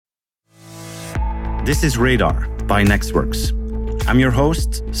This is Radar by Nextworks. I'm your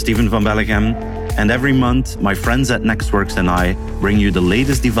host, Steven van Bellegem, and every month, my friends at Nextworks and I bring you the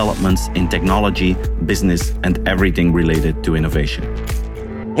latest developments in technology, business, and everything related to innovation.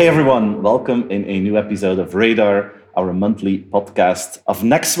 Hey everyone, welcome in a new episode of Radar, our monthly podcast of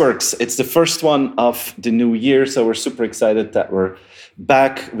Nextworks. It's the first one of the new year, so we're super excited that we're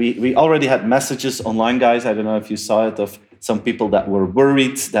back. We already had messages online, guys. I don't know if you saw it, of some people that were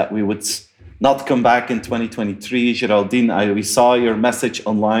worried that we would not come back in 2023. Geraldine, we saw your message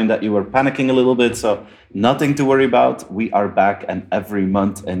online that you were panicking a little bit, so nothing to worry about. We are back, and every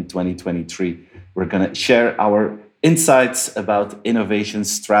month in 2023, we're going to share our insights about innovation,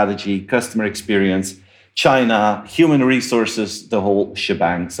 strategy, customer experience, China, human resources, the whole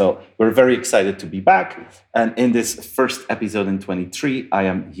shebang. So we're very excited to be back. And in this first episode in 23, I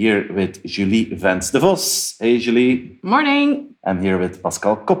am here with Julie Vance de Vos. Hey, Julie. Morning. I'm here with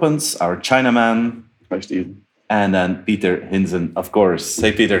Pascal Koppens, our Chinaman. Hi, Steve. And then Peter Hinzen, of course.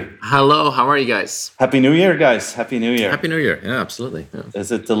 Hey, Peter. Hello, how are you guys? Happy New Year, guys. Happy New Year. Happy New Year. Yeah, absolutely. Yeah.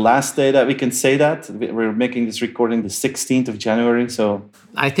 Is it the last day that we can say that? We're making this recording the 16th of January, so...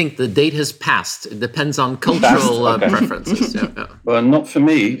 I think the date has passed. It depends on cultural preferences. Yeah. Well, not for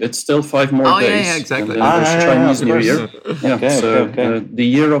me. It's still 5 more days. Yeah, exactly. And then there's Chinese New Year. Okay. The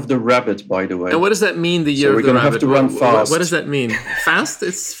year of the rabbit, by the way. And what does that mean, the year of the rabbit? So we're going to have to run fast. What does that mean? Fast?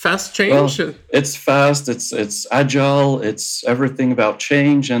 It's fast change? Well, it's fast, it's agile, it's everything about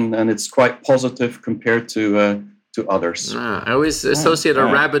change, and it's quite positive compared to others. I always associate a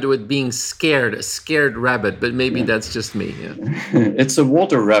rabbit with being scared, a scared rabbit, but maybe that's just me. Yeah. It's a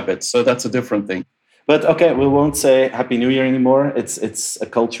water rabbit, so that's a different thing. But okay, we won't say Happy New Year anymore. It's a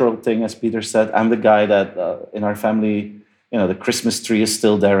cultural thing, as Peter said. I'm the guy that in our family, the Christmas tree is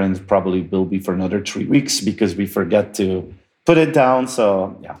still there and probably will be for another 3 weeks because we forget to put it down.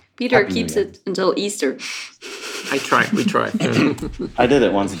 So yeah. Peter keeps it until Easter. We try. I did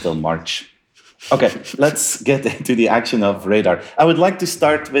it once until March. Okay, let's get into the action of Radar. I would like to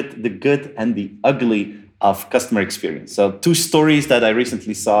start with the good and the ugly of customer experience. So 2 stories that I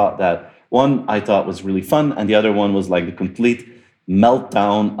recently saw, that one I thought was really fun, and the other one was like the complete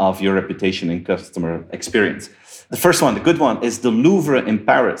meltdown of your reputation in customer experience. The first one, the good one, is the Louvre in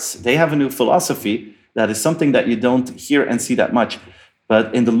Paris. They have a new philosophy that is something that you don't hear and see that much.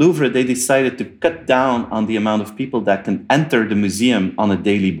 But in the Louvre, they decided to cut down on the amount of people that can enter the museum on a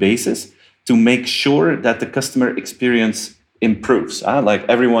daily basis, to make sure that the customer experience improves. Like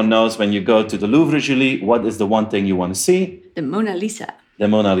everyone knows, when you go to the Louvre, Julie, what is the one thing you want to see? The Mona Lisa. The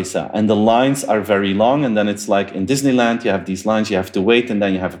Mona Lisa. And the lines are very long. And then it's like in Disneyland, you have these lines, you have to wait, and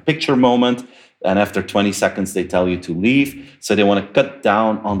then you have a picture moment. And after 20 seconds, they tell you to leave. So they want to cut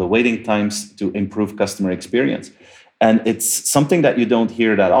down on the waiting times to improve customer experience. And it's something that you don't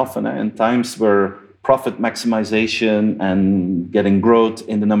hear that often. In times where profit maximization and getting growth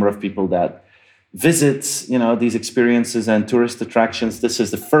in the number of people that visit, these experiences and tourist attractions. This is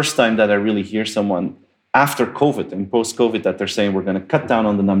the first time that I really hear someone after COVID and post-COVID that they're saying we're going to cut down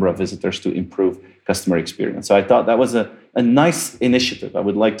on the number of visitors to improve customer experience. So I thought that was a nice initiative. I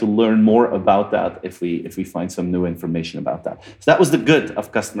would like to learn more about that if we find some new information about that. So that was the good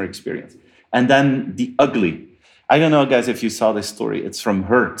of customer experience. And then the ugly. I don't know, guys, if you saw this story. It's from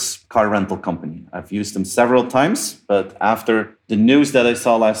Hertz, car rental company. I've used them several times, but after the news that I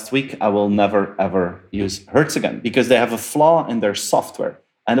saw last week, I will never, ever use Hertz again because they have a flaw in their software.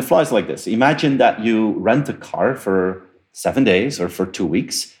 And the flaw is like this. Imagine that you rent a car for 7 days or for 2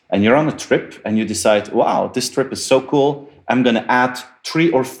 weeks, and you're on a trip, and you decide, wow, this trip is so cool. I'm going to add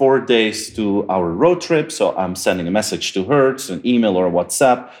 3 or 4 days to our road trip. So I'm sending a message to Hertz, an email or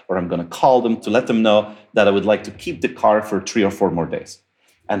WhatsApp, or I'm going to call them to let them know that I would like to keep the car for 3 or 4 more days.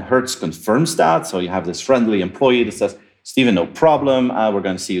 And Hertz confirms that. So you have this friendly employee that says, Steven, no problem. We're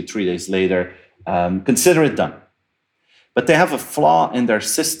going to see you 3 days later. Consider it done. But they have a flaw in their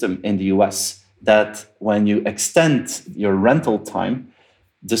system in the US that when you extend your rental time,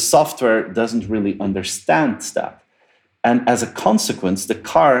 the software doesn't really understand that. And as a consequence, the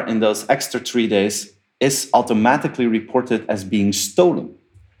car in those extra 3 days is automatically reported as being stolen.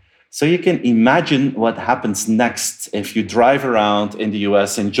 So you can imagine what happens next if you drive around in the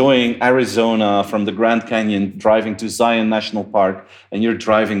US, enjoying Arizona from the Grand Canyon, driving to Zion National Park, and you're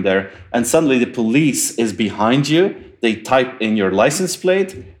driving there, and suddenly the police is behind you. They type in your license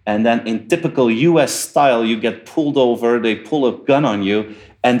plate, and then in typical US style, you get pulled over, they pull a gun on you,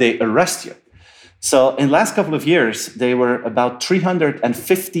 and they arrest you. So in the last couple of years, there were about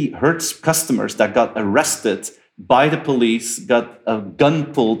 350 Hertz customers that got arrested by the police, got a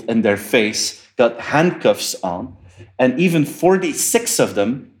gun pulled in their face, got handcuffs on, and even 46 of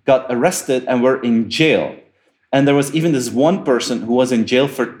them got arrested and were in jail. And there was even this one person who was in jail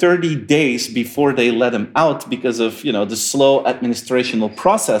for 30 days before they let him out because of, the slow administrational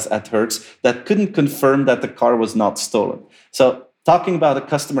process at Hertz that couldn't confirm that the car was not stolen. So talking about a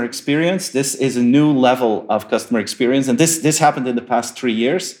customer experience, this is a new level of customer experience. And this happened in the past 3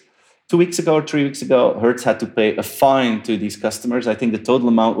 years. 2 weeks ago or 3 weeks ago, Hertz had to pay a fine to these customers. I think the total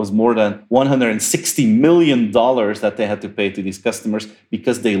amount was more than $160 million that they had to pay to these customers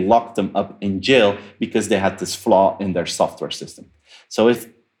because they locked them up in jail because they had this flaw in their software system. So if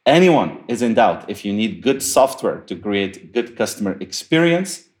anyone is in doubt, if you need good software to create good customer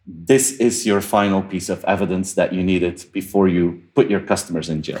experience, this is your final piece of evidence that you needed before you put your customers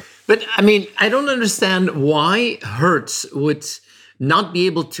in jail. But I mean, I don't understand why Hertz would not be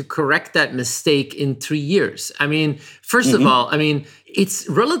able to correct that mistake in 3 years. I mean, first of all, it's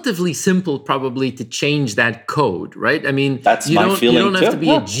relatively simple probably to change that code, right? I mean, you don't have to be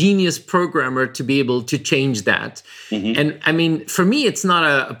a genius programmer to be able to change that. And I mean, for me, it's not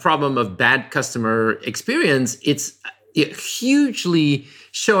a problem of bad customer experience. It's hugely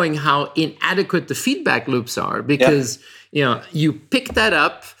showing how inadequate the feedback loops are because, you pick that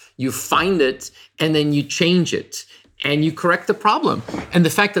up, you find it, and then you change it. And you correct the problem. And the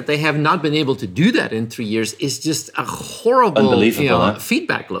fact that they have not been able to do that in 3 years is just a horrible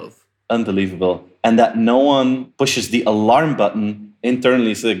feedback loop. Unbelievable. And that no one pushes the alarm button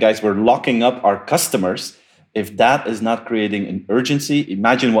internally. So, guys, we're locking up our customers. If that is not creating an urgency,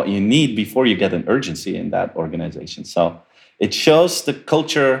 imagine what you need before you get an urgency in that organization. So it shows the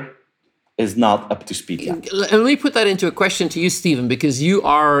culture is not up to speed yet. Let me put that into a question to you, Stephen, because you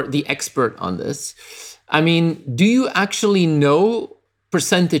are the expert on this. I mean, do you actually know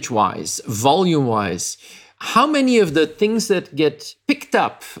percentage-wise, volume-wise, how many of the things that get picked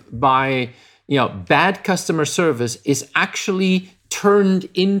up by, bad customer service is actually turned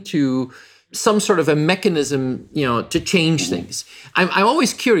into some sort of a mechanism, to change things? I'm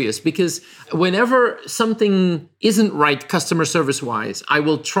always curious because whenever something isn't right customer service-wise, I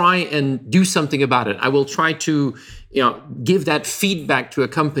will try and do something about it. I will try to, give that feedback to a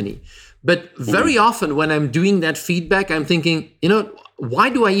company. But very often when I'm doing that feedback, I'm thinking, why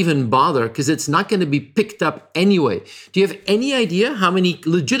do I even bother? Because it's not going to be picked up anyway. Do you have any idea how many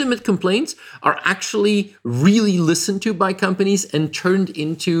legitimate complaints are actually really listened to by companies and turned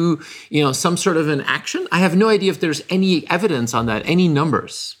into, some sort of an action? I have no idea if there's any evidence on that, any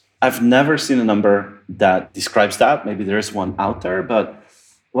numbers. I've never seen a number that describes that. Maybe there is one out there, but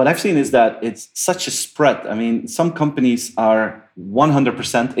what I've seen is that it's such a spread. I mean, some companies are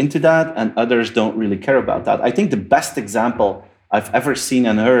 100% into that and others don't really care about that. I think the best example I've ever seen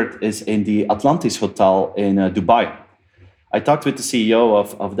and heard is in the Atlantis Hotel in Dubai. I talked with the CEO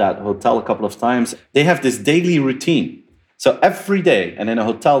of that hotel a couple of times. They have this daily routine. So every day, and in a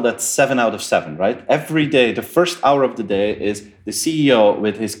hotel that's 7 out of 7, right? Every day, the first hour of the day is the CEO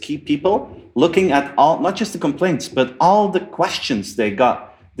with his key people looking at all, not just the complaints, but all the questions they got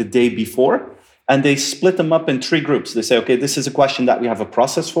the day before, and they split them up in 3 groups. They say, okay, this is a question that we have a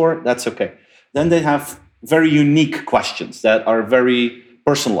process for, that's okay. Then they have very unique questions that are very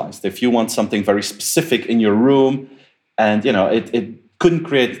personalized. If you want something very specific in your room and it couldn't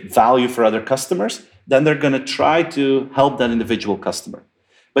create value for other customers, then they're going to try to help that individual customer.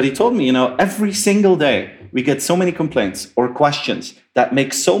 But he told me, every single day we get so many complaints or questions that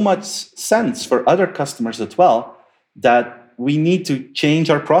make so much sense for other customers as well that we need to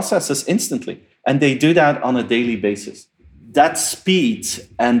change our processes instantly. And they do that on a daily basis. That speed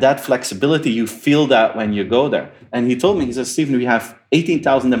and that flexibility, you feel that when you go there. And he told me, he says, Stephen, we have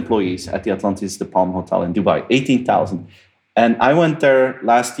 18,000 employees at the Atlantis, the Palm Hotel in Dubai, 18,000. And I went there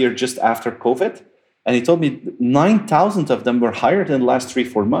last year just after COVID. And he told me 9,000 of them were hired in the last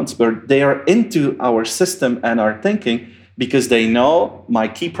 3-4 months, but they are into our system and our thinking because they know my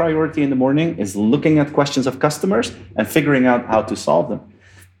key priority in the morning is looking at questions of customers and figuring out how to solve them.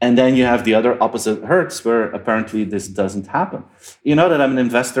 And then you have the other opposite Hertz, where apparently this doesn't happen. You know that I'm an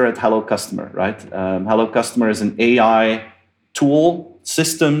investor at Hello Customer, right? Hello Customer is an AI tool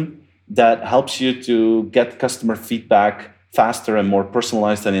system that helps you to get customer feedback faster and more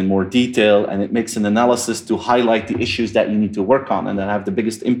personalized and in more detail. And it makes an analysis to highlight the issues that you need to work on and that have the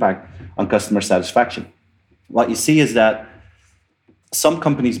biggest impact on customer satisfaction. What you see is that some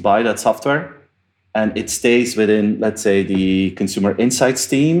companies buy that software and it stays within, let's say, the consumer insights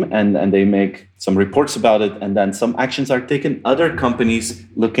team, and they make some reports about it, and then some actions are taken. Other companies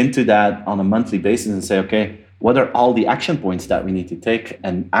look into that on a monthly basis and say, okay, what are all the action points that we need to take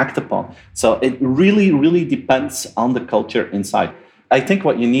and act upon? So it really, really depends on the culture inside. I think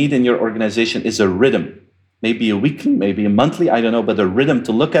what you need in your organization is a rhythm. maybe a weekly, maybe a monthly, I don't know, but a rhythm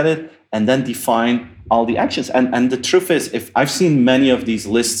to look at it and then define all the actions. And the truth is, if I've seen many of these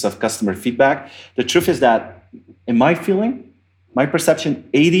lists of customer feedback, the truth is that in my feeling, my perception,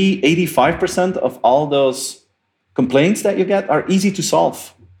 85% of all those complaints that you get are easy to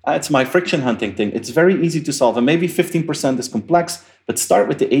solve. It's my friction hunting thing. It's very easy to solve. And maybe 15% is complex, but start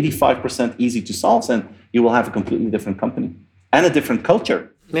with the 85% easy to solve, and you will have a completely different company and a different culture.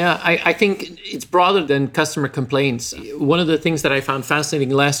 Yeah, I think it's broader than customer complaints. One of the things that I found fascinating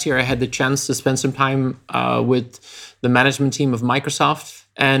last year, I had the chance to spend some time with the management team of Microsoft.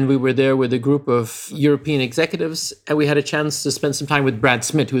 And we were there with a group of European executives. And we had a chance to spend some time with Brad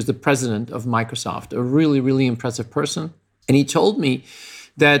Smith, who is the president of Microsoft, a really, really impressive person. And he told me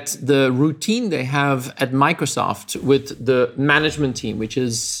that the routine they have at Microsoft with the management team, which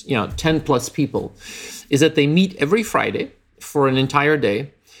is 10 plus people, is that they meet every Friday for an entire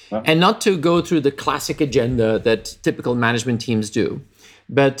day. And not to go through the classic agenda that typical management teams do,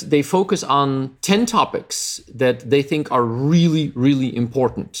 but they focus on 10 topics that they think are really, really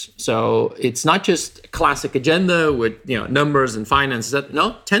important. So it's not just a classic agenda with numbers and finances.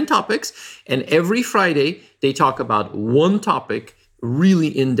 No, 10 topics. And every Friday, they talk about one topic really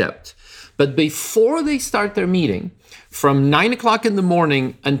in depth. But before they start their meeting, from 9 o'clock in the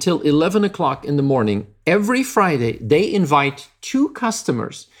morning until 11 o'clock in the morning, every Friday, they invite 2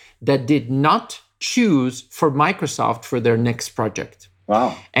 customers that did not choose for Microsoft for their next project.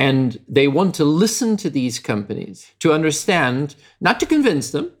 Wow. And they want to listen to these companies to understand, not to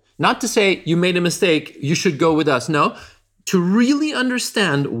convince them, not to say, you made a mistake, you should go with us. No, to really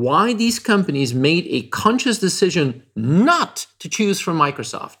understand why these companies made a conscious decision not to choose from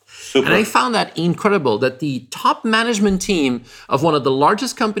Microsoft. Super. And I found that incredible, that the top management team of one of the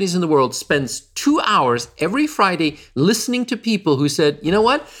largest companies in the world spends 2 hours every Friday listening to people who said, you know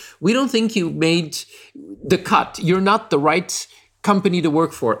what, we don't think you made the cut. You're not the right company to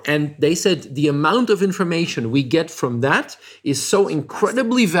work for. And they said the amount of information we get from that is so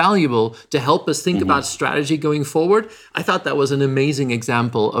incredibly valuable to help us think about strategy going forward. I thought that was an amazing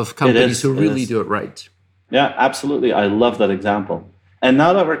example of companies who really do it right. Yeah, absolutely. I love that example. And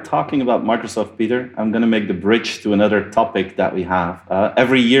now that we're talking about Microsoft, Peter, I'm going to make the bridge to another topic that we have.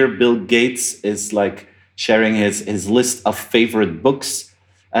 Every year, Bill Gates is sharing his list of favorite books.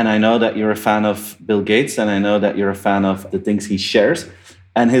 And I know that you're a fan of Bill Gates, and I know that you're a fan of the things he shares.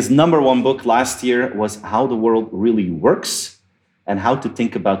 And his number one book last year was How the World Really Works and How to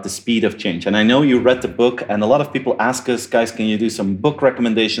Think About the Speed of Change. And I know you read the book, and a lot of people ask us, guys, can you do some book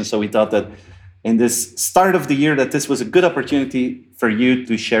recommendations? So we thought that in this start of the year, that this was a good opportunity for you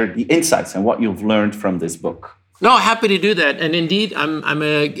to share the insights and what you've learned from this book. No, happy to do that. And indeed, I'm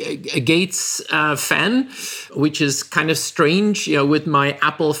a Gates fan, which is kind of strange, with my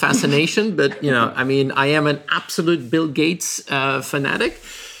Apple fascination. But, I am an absolute Bill Gates fanatic.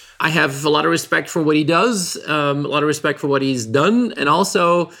 I have a lot of respect for what he does, a lot of respect for what he's done, and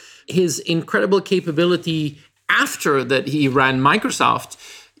also his incredible capability after that he ran Microsoft,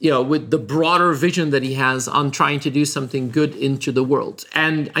 with the broader vision that he has on trying to do something good into the world.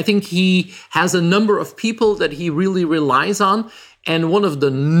 And I think he has a number of people that he really relies on. And one of the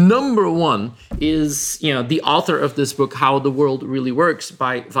number one is, the author of this book, How the World Really Works,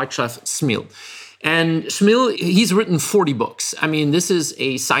 by Václav Smil. And Smil, he's written 40 books. I mean, this is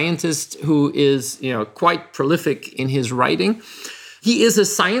a scientist who is, quite prolific in his writing. He is a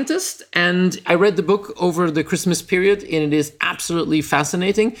scientist, and I read the book over the Christmas period, and it is absolutely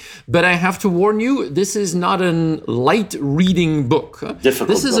fascinating. But I have to warn you, this is not a light reading book. This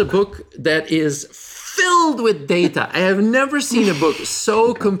is a book that is filled with data. I have never seen a book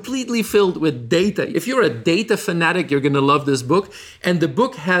so completely filled with data. If you're a data fanatic, you're going to love this book. And the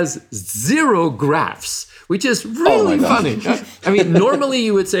book has 0 graphs, which is really funny. I mean, normally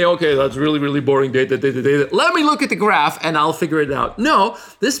you would say, okay, that's really, really boring data. Let me look at the graph and I'll figure it out. No,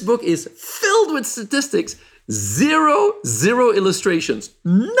 this book is filled with statistics, 0 illustrations,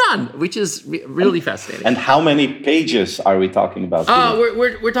 none, which is really fascinating. And how many pages are we talking about?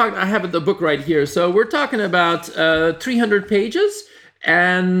 We're talking, I have the book right here. So we're talking about 300 pages.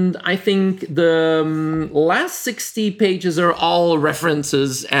 And I think the last 60 pages are all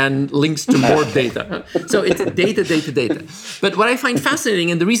references and links to more data. So it's data. But what I find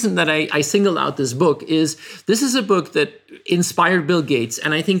fascinating, and the reason that I singled out this book, is this is a book that inspired Bill Gates.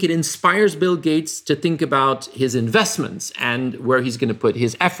 And I think it inspires Bill Gates to think about his investments and where he's going to put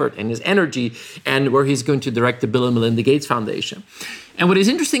his effort and his energy and where he's going to direct the Bill and Melinda Gates Foundation. And what is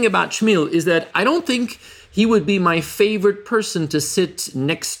interesting about Smil is that I don't think he would be my favorite person to sit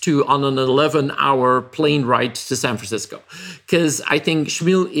next to on an 11-hour plane ride to San Francisco. Because I think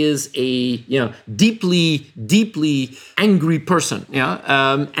Shmuel is a deeply, deeply angry person.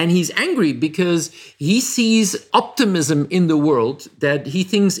 And he's angry because he sees optimism in the world that he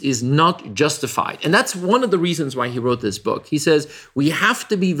thinks is not justified. And that's one of the reasons why he wrote this book. He says, we have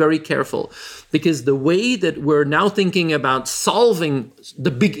to be very careful because the way that we're now thinking about solving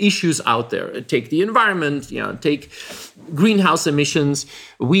the big issues out there, take the environment, take greenhouse emissions,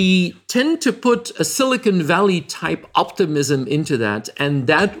 we tend to put a Silicon Valley type optimism into that, and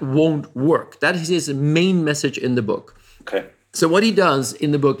that won't work. That is his main message in the book. Okay. So what he does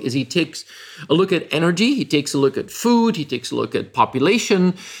in the book is he takes a look at energy, he takes a look at food, he takes a look at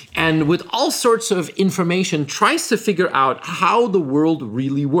population, and with all sorts of information tries to figure out how the world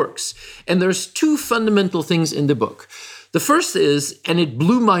really works. And there's two fundamental things in the book. The first is, and it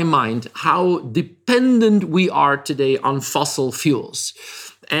blew my mind, how dependent we are today on fossil fuels.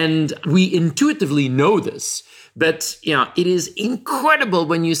 And we intuitively know this. But it is incredible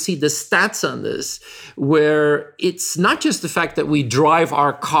when you see the stats on this, where it's not just the fact that we drive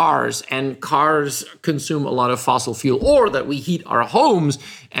our cars and cars consume a lot of fossil fuel, or that we heat our homes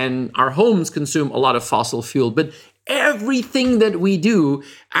and our homes consume a lot of fossil fuel, but everything that we do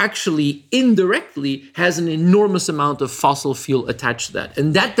actually indirectly has an enormous amount of fossil fuel attached to that.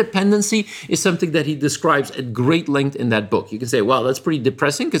 And that dependency is something that he describes at great length in that book. You can say, well, that's pretty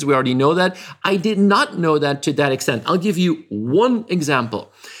depressing because we already know that. I did not know that to that extent. I'll give you one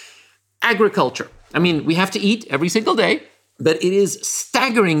example. Agriculture. I mean, we have to eat every single day. But it is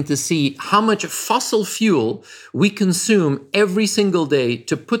staggering to see how much fossil fuel we consume every single day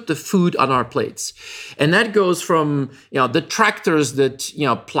to put the food on our plates. And that goes from the tractors that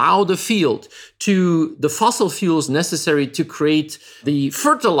plow the field to the fossil fuels necessary to create the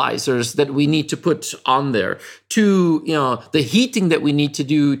fertilizers that we need to put on there, to the heating that we need to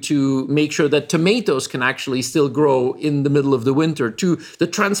do to make sure that tomatoes can actually still grow in the middle of the winter, to the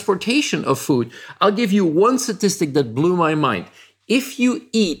transportation of food. I'll give you one statistic that blew my mind. If you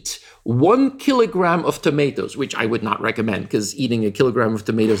eat 1 kilogram of tomatoes, which I would not recommend because eating a kilogram of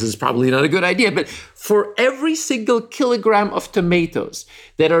tomatoes is probably not a good idea, but for every single kilogram of tomatoes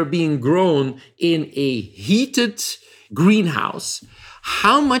that are being grown in a heated greenhouse,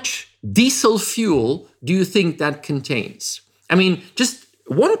 how much diesel fuel do you think that contains? I mean, just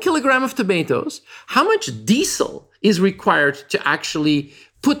 1 kilogram of tomatoes, how much diesel is required to actually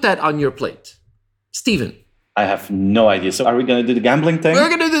put that on your plate? Stephen. I have no idea. So are we going to do the gambling thing? We're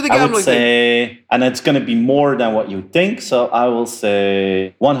going to do the gambling I would say, and it's going to be more than what you think. So I will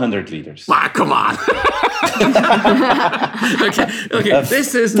say 100 liters. Ah, come on. Okay.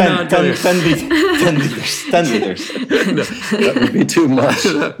 This is 10 liters. 10 liters. No, that would be too much.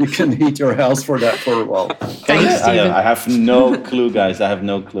 You can heat your house for that for a while. Thanks, Stephen. I have no clue, guys. I have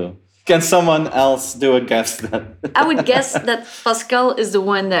no clue. Can someone else do a guess then? I would guess that Pascal is the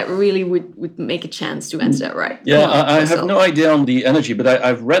one that really would make a chance to answer that right. Yeah, I have no idea on the energy, but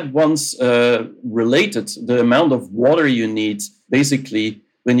I've read once related the amount of water you need. Basically,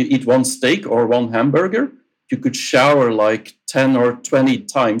 when you eat one steak or one hamburger, you could shower like 10 or 20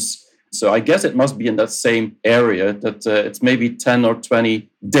 times. So I guess it must be in that same area that it's maybe 10 or 20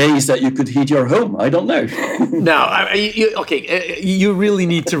 days that you could heat your home. I don't know. No, you really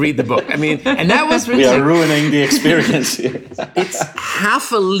need to read the book. I mean, and that was we are ruining the experience here. It's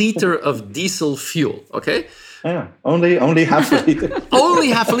half a liter of diesel fuel, okay? Yeah, only half a liter. Only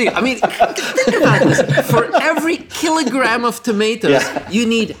half a liter. I mean, think about this. For every kilogram of tomatoes, you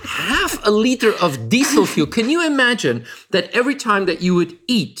need half a liter of diesel fuel. Can you imagine that every time that you would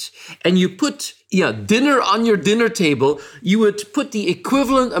eat and you put dinner on your dinner table, you would put the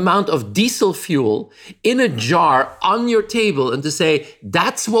equivalent amount of diesel fuel in a jar on your table and to say,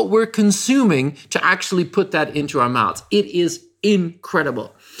 that's what we're consuming to actually put that into our mouths. It is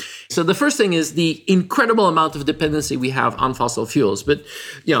incredible. So the first thing is the incredible amount of dependency we have on fossil fuels. But,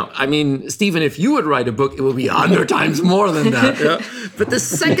 I mean, Stephen, if you would write a book, it would be 100 times more than that. Yeah? But the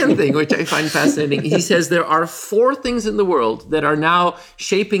second thing, which I find fascinating, he says there are 4 things in the world that are now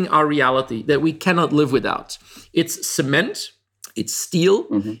shaping our reality that we cannot live without. It's cement, it's steel,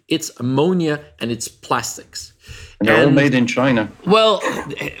 it's ammonia, and it's plastics. And they're all made in China. Well,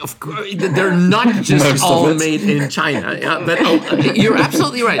 of course, they're not just all made in China. Yeah, but you're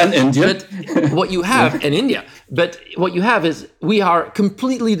absolutely right. And India. But what you have, in India, but what you have is we are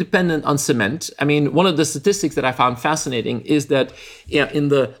completely dependent on cement. I mean, one of the statistics that I found fascinating is that in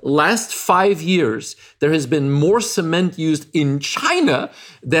the last 5 years, there has been more cement used in China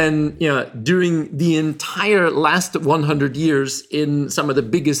than during the entire last 100 years in some of the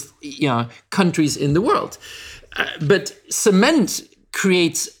biggest countries in the world. But cement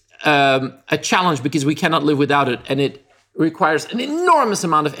creates a challenge because we cannot live without it, and it requires an enormous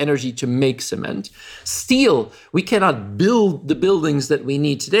amount of energy to make cement. Steel, we cannot build the buildings that we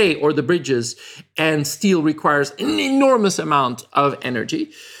need today or the bridges, and steel requires an enormous amount of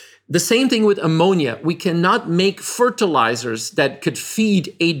energy. The same thing with ammonia. We cannot make fertilizers that could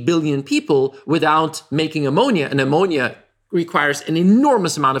feed 8 billion people without making ammonia, and ammonia requires an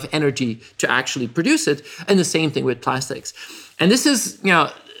enormous amount of energy to actually produce it. And the same thing with plastics. And this is,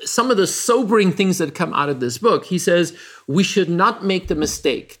 some of the sobering things that come out of this book. He says, we should not make the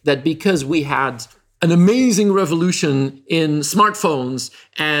mistake that because we had an amazing revolution in smartphones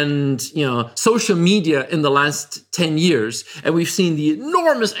and social media in the last 10 years, and we've seen the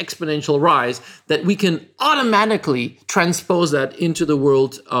enormous exponential rise, that we can automatically transpose that into the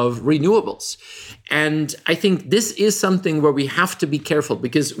world of renewables. And I think this is something where we have to be careful,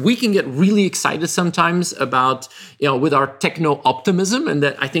 because we can get really excited sometimes about, with our techno-optimism, and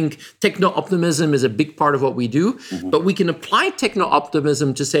that I think techno-optimism is a big part of what we do. Mm-hmm. But we can apply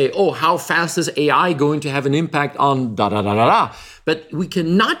techno-optimism to say, oh, how fast is AI going to have an impact on da-da-da-da-da? But we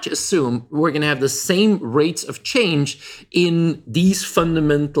cannot assume we're going to have the same rates of change in these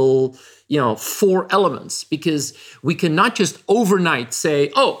fundamental 4 elements, because we cannot just overnight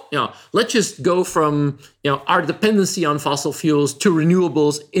say, let's just go from, our dependency on fossil fuels to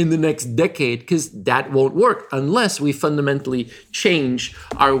renewables in the next decade, because that won't work unless we fundamentally change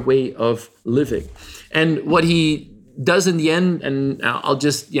our way of living. And what he does in the end, and I'll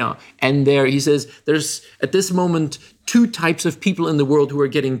just, end there, he says, there's at this moment 2 types of people in the world who are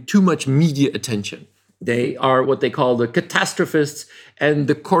getting too much media attention. They are what they call the catastrophists and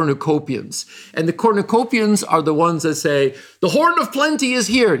the cornucopians. And the cornucopians are the ones that say, the horn of plenty is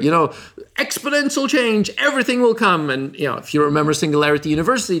here, exponential change, everything will come. And, if you remember Singularity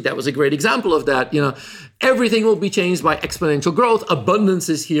University, that was a great example of that. Everything will be changed by exponential growth. Abundance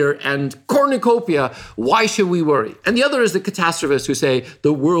is here, and cornucopia, why should we worry? And the other is the catastrophists who say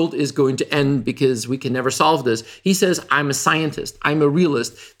the world is going to end because we can never solve this. He says, I'm a scientist, I'm a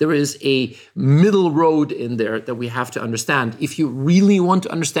realist. There is a middle road in there that we have to understand. If you really want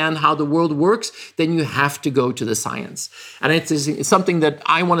to understand how the world works, then you have to go to the science. And it's something that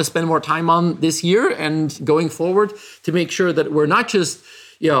I want to spend more time on this year and going forward, to make sure that we're not just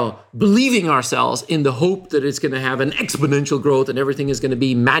believing ourselves in the hope that it's going to have an exponential growth and everything is going to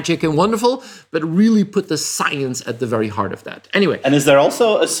be magic and wonderful, but really put the science at the very heart of that. Anyway. And is there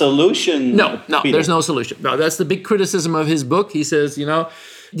also a solution? No, Peter? There's no solution. No, that's the big criticism of his book. He says,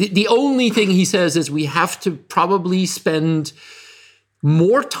 the only thing he says is we have to probably spend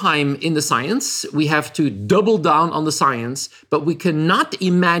more time in the science. We have to double down on the science, but we cannot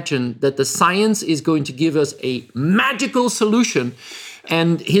imagine that the science is going to give us a magical solution.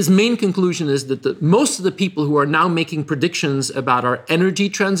 And his main conclusion is that most of the people who are now making predictions about our energy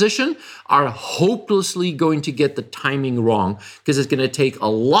transition are hopelessly going to get the timing wrong, because it's going to take a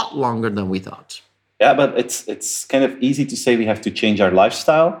lot longer than we thought. Yeah, but it's kind of easy to say we have to change our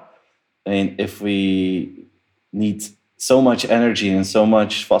lifestyle. I mean, if we need so much energy and so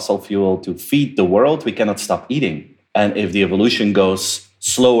much fossil fuel to feed the world, we cannot stop eating. And if the evolution goes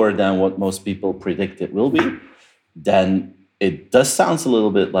slower than what most people predict it will be, then it does sound a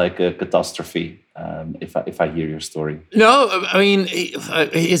little bit like a catastrophe, if I hear your story. No, I mean,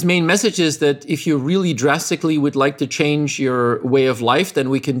 his main message is that if you really drastically would like to change your way of life,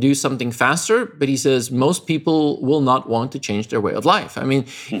 then we can do something faster. But he says most people will not want to change their way of life. I mean,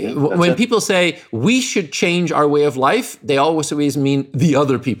 when people say we should change our way of life, they always mean the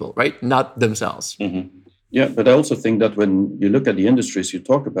other people, right? Not themselves. Mm-hmm. Yeah, but I also think that when you look at the industries, you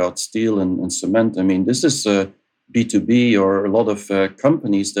talk about steel and cement. I mean, this is B2B, or a lot of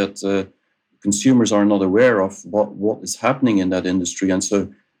companies that consumers are not aware of what is happening in that industry. And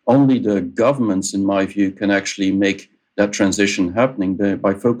so only the governments, in my view, can actually make that transition happening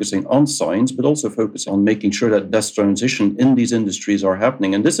by focusing on science, but also focus on making sure that this transition in these industries are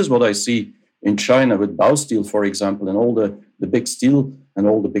happening. And this is what I see in China with Baosteel, for example, and all the big steel and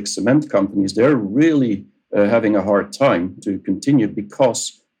all the big cement companies. They're really having a hard time to continue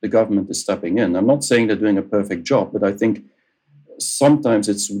because the government is stepping in. I'm not saying they're doing a perfect job, but I think sometimes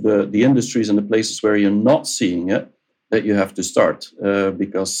it's the industries and the places where you're not seeing it that you have to start,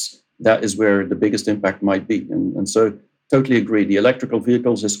 because that is where the biggest impact might be. And so totally agree. The electrical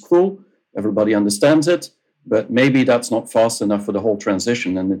vehicles is cool. Everybody understands it, but maybe that's not fast enough for the whole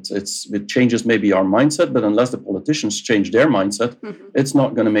transition. And it changes maybe our mindset, but unless the politicians change their mindset, it's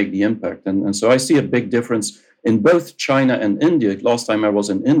not going to make the impact. And so I see a big difference in both China and India. Last time I was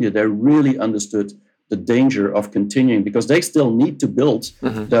in India, they really understood the danger of continuing, because they still need to build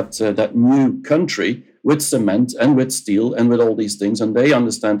that new country with cement and with steel and with all these things. And they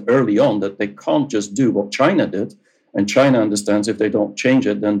understand early on that they can't just do what China did. And China understands if they don't change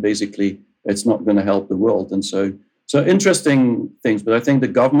it, then basically it's not going to help the world. And so interesting things. But I think the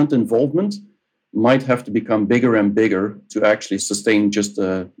government involvement might have to become bigger and bigger to actually sustain just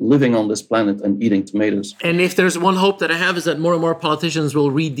living on this planet and eating tomatoes. And if there's one hope that I have, is that more and more politicians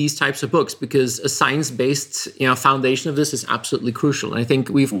will read these types of books, because a science-based foundation of this is absolutely crucial. And I think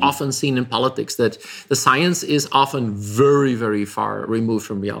we've often seen in politics that the science is often very, very far removed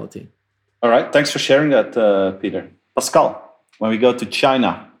from reality. All right. Thanks for sharing that, Peter. Pascal, when we go to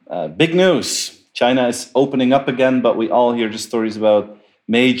China, big news. China is opening up again, but we all hear the stories about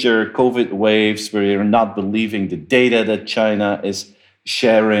major COVID waves where you're not believing the data that China is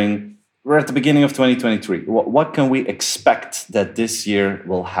sharing. We're at the beginning of 2023. What can we expect that this year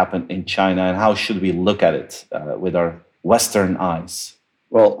will happen in China, and how should we look at it with our Western eyes?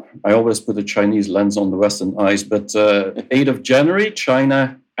 Well, I always put a Chinese lens on the Western eyes, but 8th of January,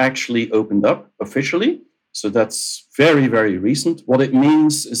 China actually opened up officially. So that's very, very recent. What it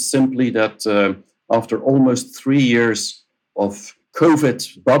means is simply that after almost 3 years of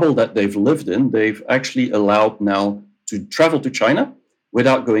COVID bubble that they've lived in, they've actually allowed now to travel to China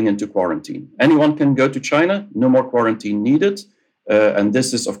without going into quarantine. Anyone can go to China, no more quarantine needed. And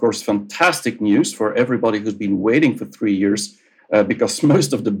this is, of course, fantastic news for everybody who's been waiting for 3 years, because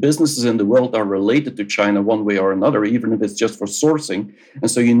most of the businesses in the world are related to China one way or another, even if it's just for sourcing. And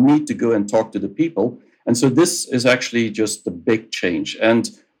so you need to go and talk to the people. And so this is actually just a big change. And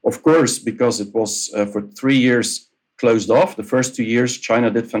of course, because it was for 3 years closed off, the first 2 years, China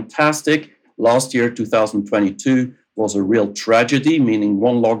did fantastic. Last year, 2022, was a real tragedy, meaning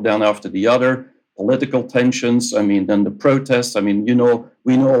one lockdown after the other, political tensions, then the protests. We know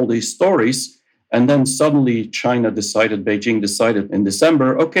all these stories. And then suddenly Beijing decided in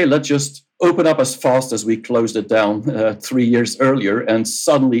December, okay, let's just open up as fast as we closed it down 3 years earlier. And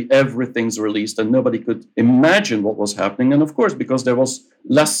suddenly everything's released and nobody could imagine what was happening. And of course, because there was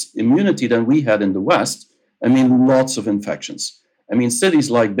less immunity than we had in the West, lots of infections. Cities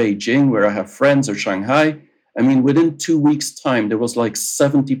like Beijing, where I have friends, or Shanghai, within 2 weeks' time, there was like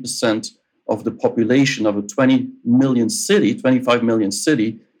 70% of the population of a 25 million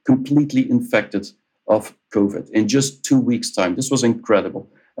city completely infected of COVID in just 2 weeks' time. This was incredible.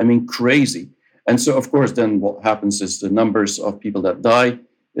 Crazy. And so, of course, then what happens is the numbers of people that die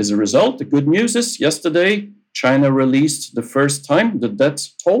is a result. The good news is yesterday, China released the first time the death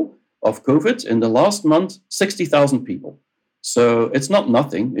toll of COVID in the last month, 60,000 people. So it's not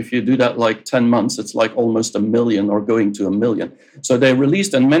nothing. If you do that like 10 months, it's like almost 1 million or going to 1 million. So they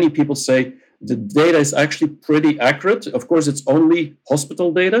released, and many people say the data is actually pretty accurate. Of course, it's only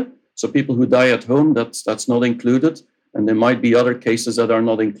hospital data. So people who die at home, that's not included. And there might be other cases that are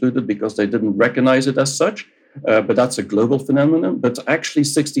not included because they didn't recognize it as such. But that's a global phenomenon. But actually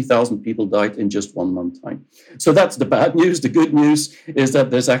 60,000 people died in just 1 month time. So that's the bad news. The good news is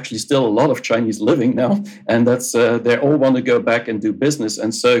that there's actually still a lot of Chinese living now. And that's they all want to go back and do business.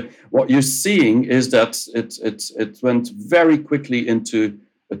 And so what you're seeing is that it went very quickly into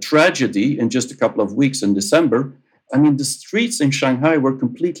a tragedy in just a couple of weeks in December. The streets in Shanghai were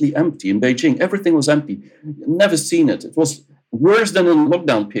completely empty. In Beijing, everything was empty. Never seen it. It was worse than in the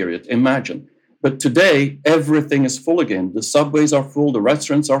lockdown period, imagine. But today, everything is full again. The subways are full, the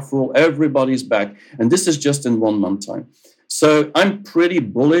restaurants are full, everybody's back. And this is just in 1 month time. So I'm pretty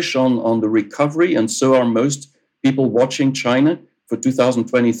bullish on the recovery, and so are most people watching China for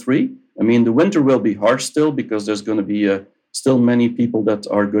 2023. The winter will be harsh still because there's going to be still many people that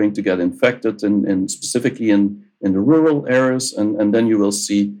are going to get infected, and specifically in the rural areas. And then you will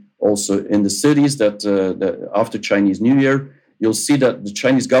see also in the cities that after Chinese New Year, you'll see that the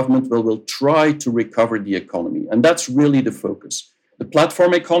Chinese government will try to recover the economy. And that's really the focus. The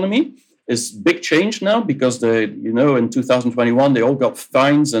platform economy is big change now because in 2021, they all got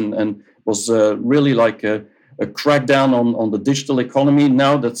fines and was really like a crackdown on the digital economy.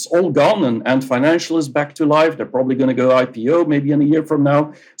 Now that's all gone, and Ant Financial is back to life. They're probably going to go IPO maybe in a year from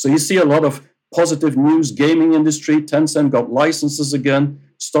now. So you see a lot of positive news. Gaming industry, Tencent got licenses again.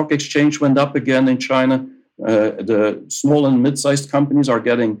 Stock exchange went up again in China. The small and mid-sized companies are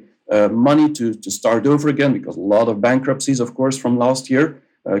getting money to start over again, because a lot of bankruptcies, of course, from last year,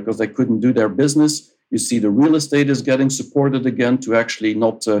 because they couldn't do their business. You see the real estate is getting supported again to actually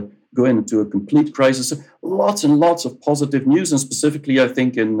not go into a complete crisis. So lots and lots of positive news. And specifically, I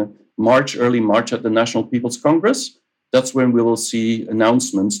think in March, early March at the National People's Congress, that's when we will see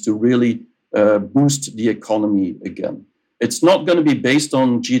announcements to really boost the economy again. It's not going to be based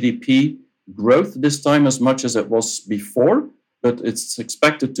on GDP growth this time as much as it was before, but it's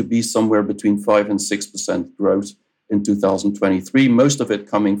expected to be somewhere between 5 and 6% growth in 2023, most of it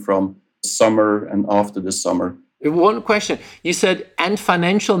coming from summer and after the summer. One question. You said Ant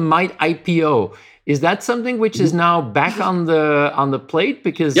Financial might IPO. Is that something which is now back on the plate?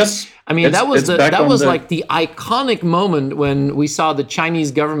 Because yes, I mean that was like the iconic moment when we saw the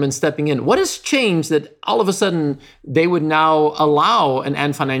Chinese government stepping in. What has changed that all of a sudden they would now allow an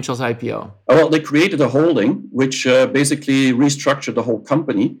Ant Financial's IPO? Well, they created a holding which basically restructured the whole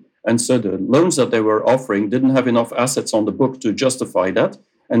company, and so the loans that they were offering didn't have enough assets on the book to justify that.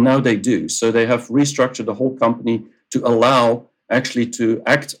 And now they do. So they have restructured the whole company to allow actually to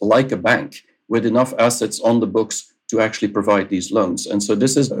act like a bank with enough assets on the books to actually provide these loans. And so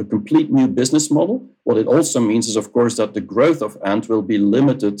this is a complete new business model. What it also means is, of course, that the growth of Ant will be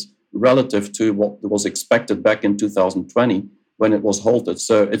limited relative to what was expected back in 2020 when it was halted.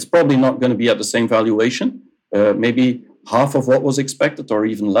 So it's probably not going to be at the same valuation, maybe half of what was expected or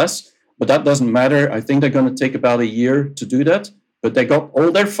even less. But that doesn't matter. I think they're going to take about a year to do that. But they got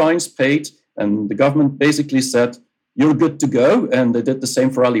all their fines paid, and the government basically said, you're good to go. And they did the same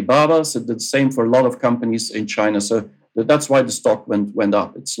for Alibaba, so they did the same for a lot of companies in China. So that's why the stock went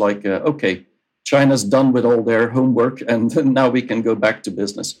up. It's like, okay, China's done with all their homework, and now we can go back to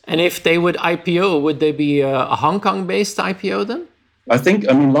business. And if they would IPO, would they be a Hong Kong-based IPO then?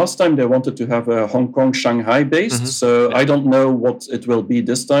 I mean, last time they wanted to have a Hong Kong, Shanghai-based. So I don't know what it will be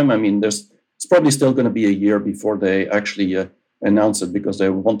this time. I mean, it's probably still going to be a year before they actually announce it, because they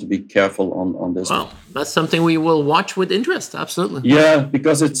want to be careful on this. Well, that's something we will watch with interest. Absolutely. Yeah,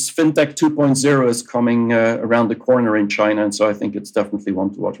 because it's FinTech 2.0 is coming around the corner in China. And so I think it's definitely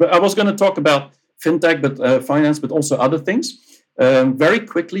one to watch. But I was going to talk about FinTech, but finance, but also other things. Very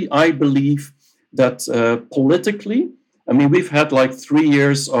quickly, I believe that politically, I mean, we've had like 3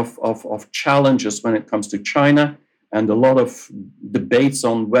 years of challenges when it comes to China, and a lot of debates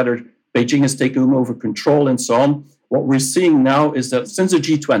on whether Beijing is taking over control and so on. What we're seeing now is that since the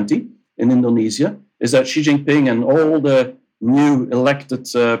G20 in Indonesia, is that Xi Jinping and all the new elected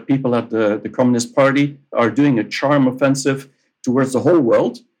people at the Communist Party are doing a charm offensive towards the whole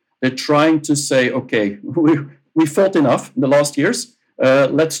world. They're trying to say, okay, we fought enough in the last years.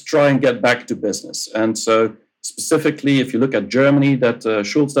 Let's try and get back to business. And so specifically, if you look at Germany, that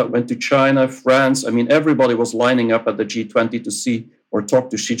Schulz that went to China, France, I mean, everybody was lining up at the G20 to see or talk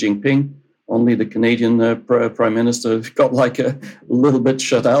to Xi Jinping. Only the Canadian Prime Minister got like a little bit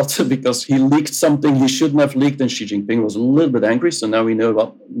shut out because he leaked something he shouldn't have leaked, and Xi Jinping was a little bit angry. So now we know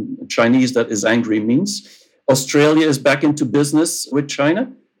what Chinese that is angry means. Australia is back into business with China.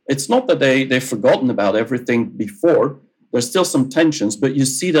 It's not that they've forgotten about everything before. There's still some tensions, but you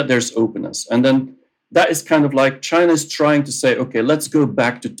see that there's openness. And then that is kind of like China is trying to say, okay, let's go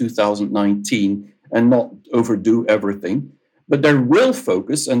back to 2019 and not overdo everything. But their real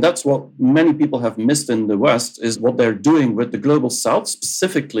focus, and that's what many people have missed in the West, is what they're doing with the global South.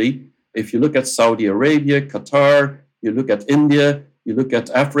 Specifically, if you look at Saudi Arabia, Qatar, you look at India, you look at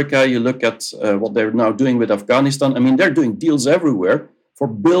Africa, you look at what they're now doing with Afghanistan. I mean, they're doing deals everywhere for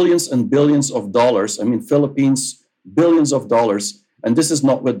billions and billions of dollars. I mean, Philippines, billions of dollars. And this is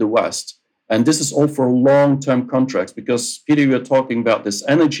not with the West. And this is all for long-term contracts, because, Peter, you were talking about this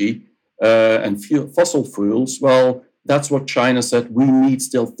energy and fossil fuels. Well, that's what China said. We need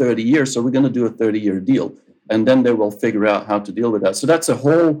still 30 years, so we're going to do a 30-year deal. And then they will figure out how to deal with that. So that's a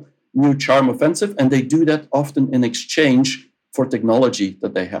whole new charm offensive. And they do that often in exchange for technology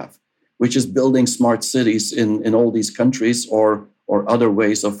that they have, which is building smart cities in all these countries, or other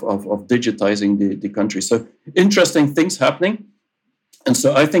ways of digitizing the country. So interesting things happening. And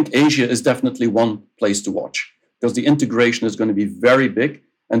so I think Asia is definitely one place to watch, because the integration is going to be very big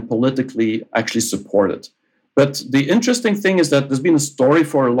and politically actually supported. But the interesting thing is that there's been a story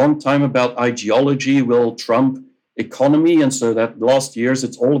for a long time about ideology will trump economy. And so that last years,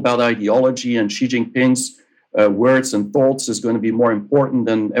 it's all about ideology, and Xi Jinping's words and thoughts is going to be more important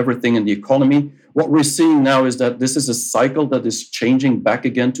than everything in the economy. What we're seeing now is that this is a cycle that is changing back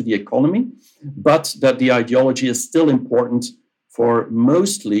again to the economy, but that the ideology is still important for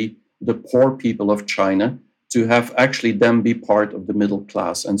mostly the poor people of China to have actually them be part of the middle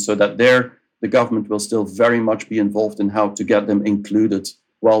class. And so that their the government will still very much be involved in how to get them included.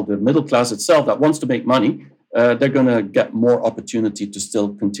 While the middle class itself that wants to make money, they're going to get more opportunity to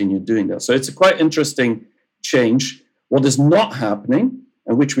still continue doing that. So it's a quite interesting change. What is not happening,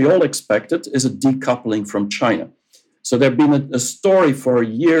 and which we all expected, is a decoupling from China. So there's been a story for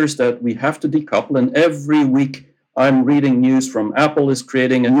years that we have to decouple, and every week I'm reading news from Apple is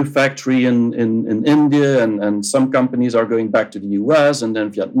creating a new factory in India, and some companies are going back to the US, and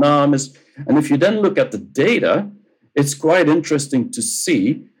then Vietnam is. And if you then look at the data, it's quite interesting to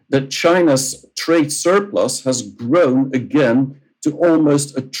see that China's trade surplus has grown again to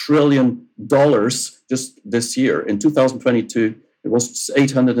almost $1 trillion just this year. In 2022, it was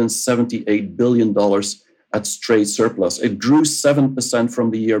 $878 billion at trade surplus. It grew 7%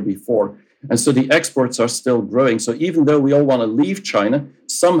 from the year before. And so the exports are still growing. So even though we all want to leave China,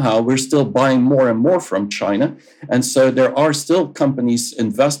 somehow we're still buying more and more from China. And so there are still companies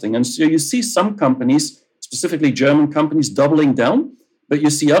investing. And so you see some companies, specifically German companies, doubling down, but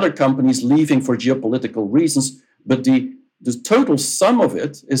you see other companies leaving for geopolitical reasons. But the total sum of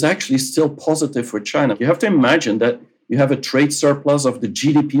it is actually still positive for China. You have to imagine that you have a trade surplus of the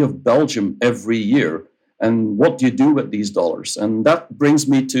GDP of Belgium every year. And what do you do with these dollars? And that brings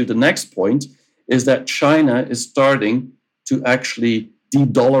me to the next point, is that China is starting to actually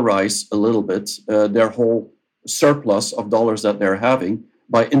de-dollarize a little bit their whole surplus of dollars that they're having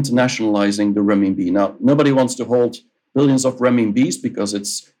by internationalizing the renminbi. Now, nobody wants to hold billions of renminbis because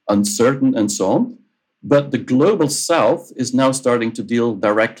it's uncertain and so on. But the global south is now starting to deal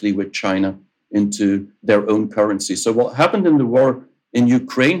directly with China into their own currency. So what happened in the war in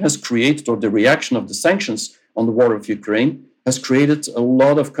Ukraine has created, or the reaction of the sanctions on the war of Ukraine has created a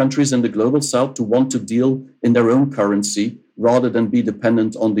lot of countries in the global south to want to deal in their own currency rather than be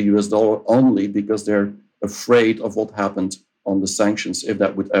dependent on the US dollar only because they're afraid of what happened on the sanctions, if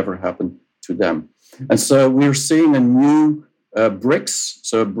that would ever happen to them. And so we're seeing a new BRICS,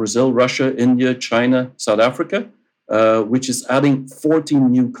 so Brazil, Russia, India, China, South Africa, which is adding 14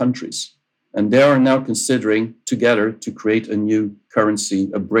 new countries. And they are now considering together to create a new currency,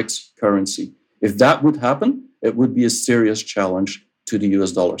 a BRICS currency. If that would happen, it would be a serious challenge to the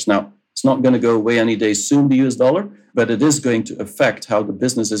US dollars. Now, it's not going to go away any day soon, the US dollar, but it is going to affect how the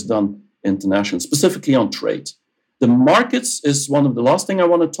business is done internationally, specifically on trade. The markets is one of the last thing I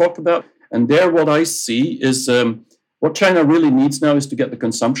want to talk about. And there what I see is what China really needs now is to get the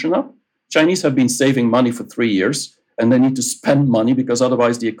consumption up. Chinese have been saving money for 3 years, and they need to spend money because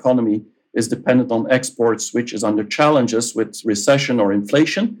otherwise the economy is dependent on exports, which is under challenges with recession or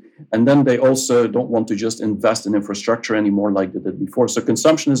inflation. And then they also don't want to just invest in infrastructure anymore like they did before. So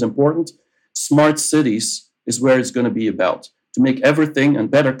consumption is important. Smart cities is where it's going to be about, to make everything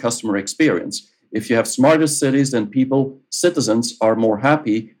and better customer experience. If you have smarter cities, then citizens are more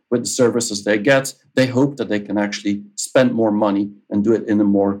happy with the services they get. They hope that they can actually spend more money and do it in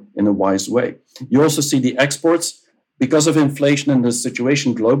a wise way. You also see the exports. Because of inflation and the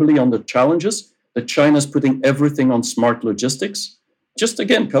situation globally on the challenges, that China's putting everything on smart logistics. Just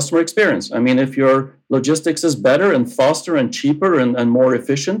again, customer experience. I mean, if your logistics is better and faster and cheaper and more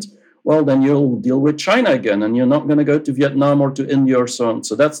efficient, well, then you'll deal with China again, and you're not going to go to Vietnam or to India or so on.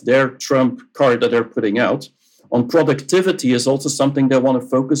 So that's their trump card that they're putting out. On productivity is also something they want to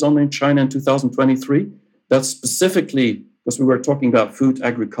focus on in China in 2023. That's specifically, because we were talking about food,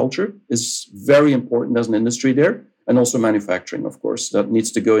 agriculture, is very important as an industry there. And also manufacturing, of course, that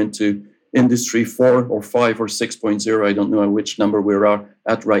needs to go into industry 4 or 5 or 6.0. I don't know which number we're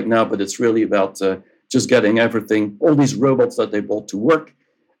at right now, but it's really about just getting everything, all these robots that they bought to work.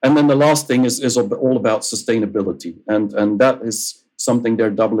 And then the last thing is all about sustainability. And that is something they're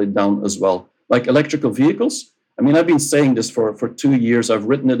doubling down as well. Like electrical vehicles. I mean, I've been saying this for 2 years. I've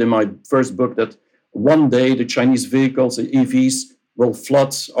written it in my first book that one day the Chinese vehicles, the EVs, will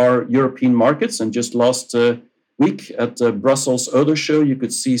flood our European markets. And just last week at the Brussels Auto Show, you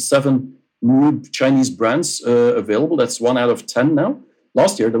could see 7 new Chinese brands available. That's 1 out of 10 now.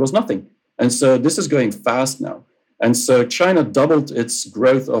 Last year, there was nothing. And so this is going fast now. And so China doubled its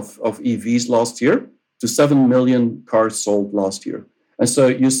growth of EVs last year to 7 million cars sold last year. And so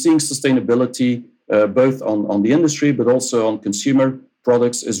you're seeing sustainability both on the industry, but also on consumer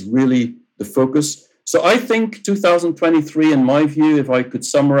products is really the focus. So I think 2023, in my view, if I could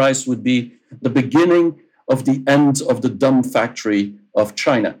summarize, would be the beginning of the end of the dumb factory of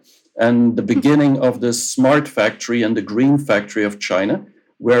China and the beginning of the smart factory and the green factory of China,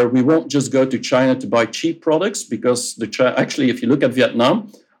 where we won't just go to China to buy cheap products, because actually, if you look at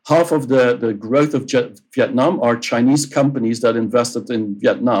Vietnam, half of the growth of Vietnam are Chinese companies that invested in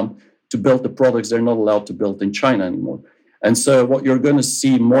Vietnam to build the products they're not allowed to build in China anymore. And so what you're going to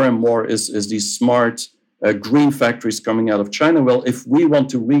see more and more is these smart green factories coming out of China. Well, if we want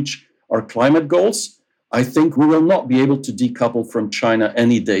to reach our climate goals, I think we will not be able to decouple from China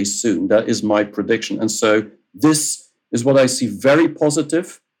any day soon. That is my prediction. And so this is what I see very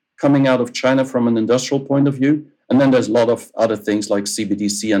positive coming out of China from an industrial point of view. And then there's a lot of other things like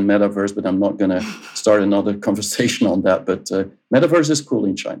CBDC and metaverse, but I'm not going to start another conversation on that. But metaverse is cool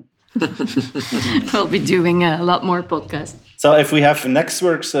in China. We'll be doing a lot more podcasts. So if we have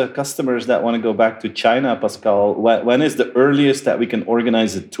Nextworks customers that want to go back to China, Pascal, when is the earliest that we can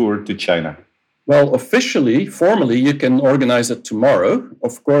organize a tour to China? Well, officially, formally, you can organize it tomorrow.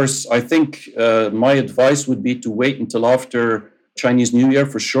 Of course, I think my advice would be to wait until after Chinese New Year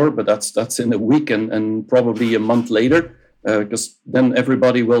for sure, but that's in a week and probably a month later, because then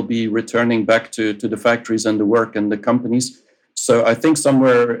everybody will be returning back to the factories and the work and the companies. So I think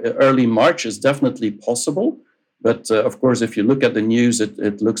somewhere early March is definitely possible. But of course, if you look at the news,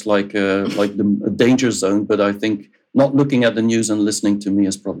 it looks like a danger zone. But I think not looking at the news and listening to me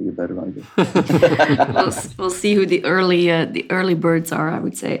is probably a better idea. We'll see who the early birds are, I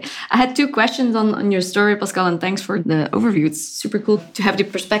would say. I had two questions on your story, Pascal, and thanks for the overview. It's super cool to have the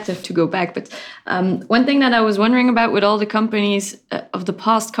perspective to go back. But one thing that I was wondering about with all the companies of the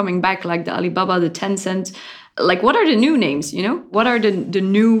past coming back, like the Alibaba, the Tencent, like what are the new names, you know? What are the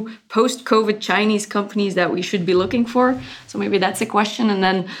new post-COVID Chinese companies that we should be looking for? So maybe that's a question. And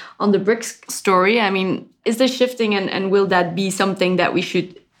then on the BRICS story, I mean, is this shifting and will that be something that we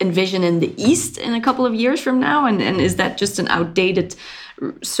should envision in the East in a couple of years from now? And is that just an outdated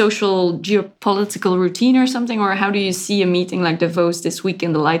social geopolitical routine or something? Or how do you see a meeting like Davos this week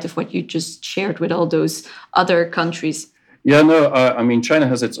in the light of what you just shared with all those other countries? Yeah, no, I mean, China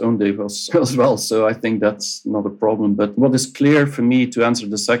has its own Davos as well, so I think that's not a problem. But what is clear for me, to answer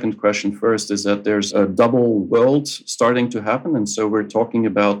the second question first, is that there's a double world starting to happen. And so we're talking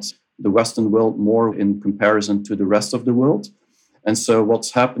about the Western world more in comparison to the rest of the world. And so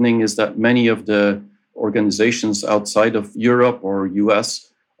what's happening is that many of the organizations outside of Europe or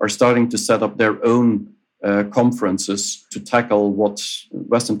US are starting to set up their own conferences to tackle what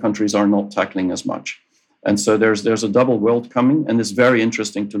Western countries are not tackling as much. And so there's a double world coming, and it's very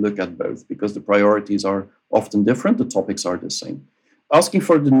interesting to look at both because the priorities are often different, the topics are the same. Asking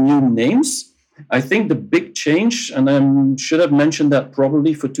for the new names, I think the big change, and I should have mentioned that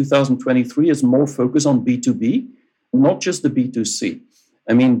probably for 2023, is more focus on B2B, not just the B2C.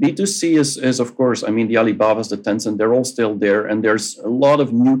 I mean, B2C is of course, I mean, the Alibabas, the Tencent, they're all still there. And there's a lot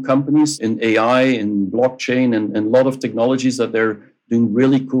of new companies in AI, in blockchain, and a lot of technologies that they're doing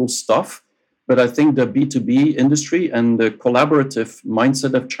really cool stuff. But I think the B2B industry and the collaborative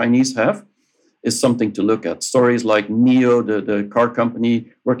mindset that Chinese have is something to look at. Stories like NIO, the car company,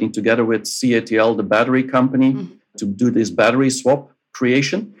 working together with CATL, the battery company, to do this battery swap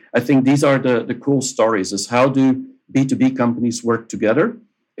creation. I think these are the cool stories, is how do B2B companies work together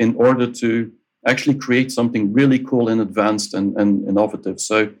in order to actually create something really cool and advanced and innovative.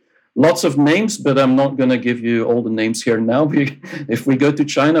 So lots of names, but I'm not going to give you all the names here now. If we go to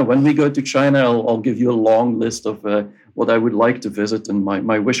China, when we go to China, I'll give you a long list of what I would like to visit and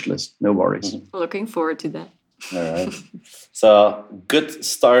my wish list. No worries. Looking forward to that. All right. So good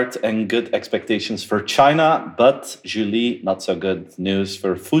start and good expectations for China, but Julie, not so good news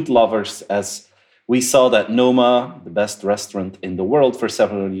for food lovers, as we saw that Noma, the best restaurant in the world for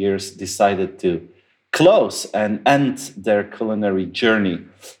several years, decided to close and end their culinary journey.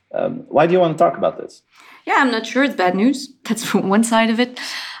 Why do you want to talk about this? Yeah, I'm not sure it's bad news. That's one side of it.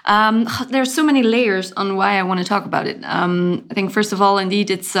 There's so many layers on why I want to talk about it. I think, first of all, indeed,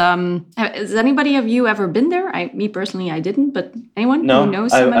 it's... has anybody of you ever been there? Me personally, I didn't, but anyone who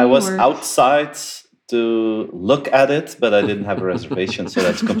knows somebody? I was outside to look at it, but I didn't have a reservation, so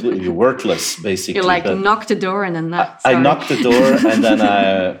that's completely worthless, basically. You knocked the door and then that. I knocked the door and then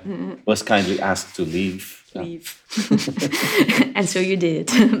I was kindly asked to leave. And so you did.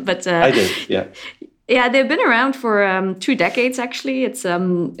 But I did, yeah. Yeah, they've been around for 2 decades, actually. It's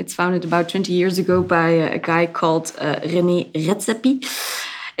founded about 20 years ago by a guy called René Redzepi.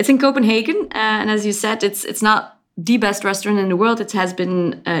 It's in Copenhagen, and as you said, it's not the best restaurant in the world. It has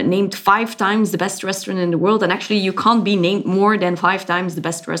been named 5 times the best restaurant in the world, and actually you can't be named more than 5 times the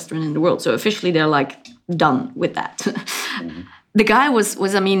best restaurant in the world. So officially they're like done with that. Mm-hmm. The guy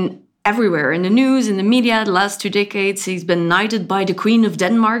was I mean, everywhere in the news, in the media, the last 2 decades. He's been knighted by the Queen of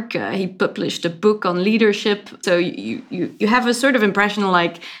Denmark. He published a book on leadership. So you have a sort of impression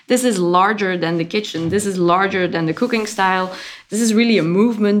like this is larger than the kitchen. This is larger than the cooking style. This is really a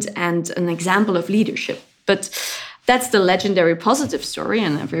movement and an example of leadership. But That's the legendary positive story,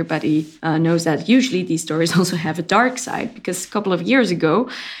 and everybody knows that usually these stories also have a dark side, because a couple of years ago,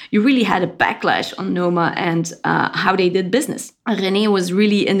 you really had a backlash on Noma and how they did business. René was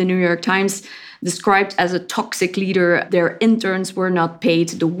really in the New York Times described as a toxic leader. Their interns were not paid.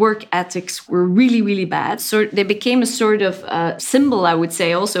 The work ethics were really, really bad. So they became a sort of symbol, I would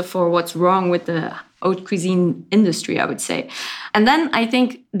say, also for what's wrong with the haute cuisine industry, I would say. And then I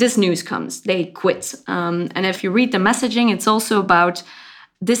think this news comes. They quit. And if you read the messaging, it's also about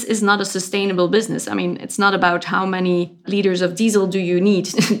this is not a sustainable business. I mean, it's not about how many liters of diesel do you need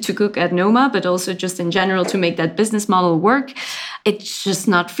to cook at Noma, but also just in general to make that business model work. It's just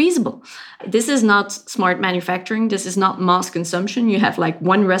not feasible. This is not smart manufacturing. This is not mass consumption. You have like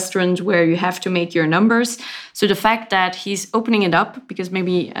one restaurant where you have to make your numbers. So the fact that he's opening it up, because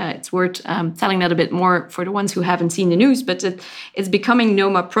maybe it's worth telling that a bit more for the ones who haven't seen the news, but it's becoming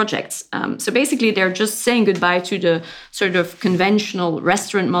Noma projects. So basically they're just saying goodbye to the sort of conventional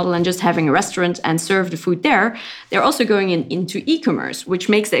restaurant model and just having a restaurant and serve the food there. They're also going into e-commerce, which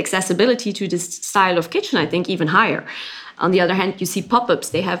makes the accessibility to this style of kitchen, I think, even higher. On the other hand, you see pop-ups.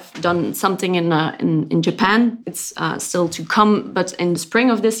 They have done something in Japan. It's still to come, but in the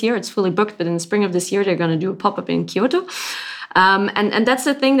spring of this year, it's fully booked. But in the spring of this year, they're going to do a pop-up in Kyoto. And that's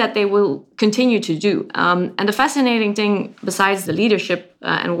the thing that they will continue to do. And the fascinating thing, besides the leadership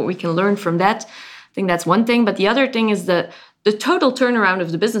and what we can learn from that, I think that's one thing. But the other thing is the total turnaround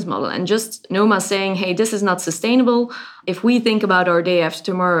of the business model, and just Noma saying, hey, this is not sustainable. If we think about our day after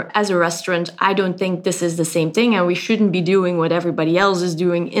tomorrow as a restaurant, I don't think this is the same thing, and we shouldn't be doing what everybody else is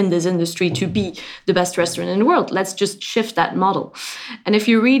doing in this industry to be the best restaurant in the world. Let's just shift that model. And if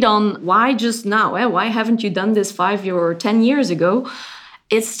you read on why just now, why haven't you done this 5 or 10 years ago?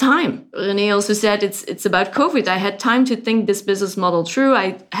 It's time. René also said it's about COVID. I had time to think this business model through.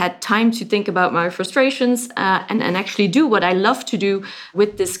 I had time to think about my frustrations and actually do what I love to do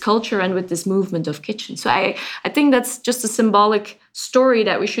with this culture and with this movement of kitchen. So I think that's just a symbolic story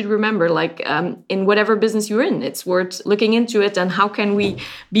that we should remember, like in whatever business you're in. It's worth looking into it, and how can we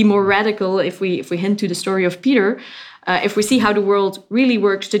be more radical if we hint to the story of Peter. If we see how the world really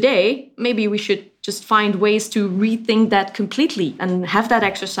works today, maybe we should just find ways to rethink that completely and have that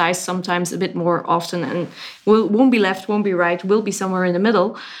exercise sometimes a bit more often. And won't be left, won't be right, will be somewhere in the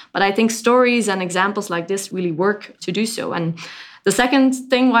middle. But I think stories and examples like this really work to do so. And the second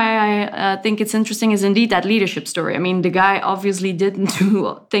thing why I think it's interesting is indeed that leadership story. I mean, the guy obviously didn't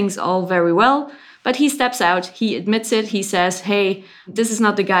do things all very well, but he steps out, he admits it, he says, hey, this is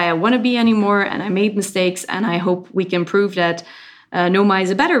not the guy I want to be anymore, and I made mistakes, and I hope we can prove that Noma is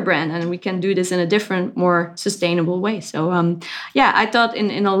a better brand, and we can do this in a different, more sustainable way. So, I thought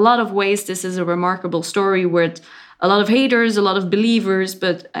in a lot of ways this is a remarkable story with a lot of haters, a lot of believers,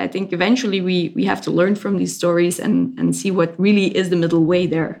 but I think eventually we have to learn from these stories and see what really is the middle way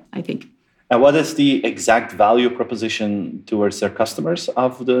there, I think. And what is the exact value proposition towards their customers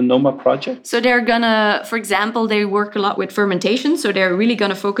of the Noma project? So they're gonna, for example, they work a lot with fermentation. So they're really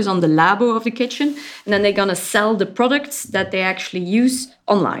gonna focus on the labo of the kitchen. And then they're gonna sell the products that they actually use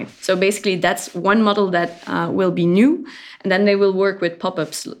online. So basically that's one model that will be new. And then they will work with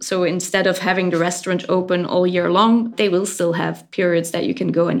pop-ups. So instead of having the restaurant open all year long, they will still have periods that you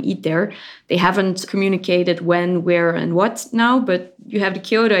can go and eat there. They haven't communicated when, where, and what now, but you have the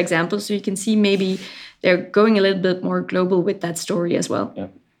Kyoto example. So you can see maybe they're going a little bit more global with that story as well. Yeah.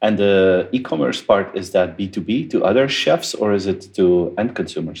 And the e-commerce part, is that B2B to other chefs, or is it to end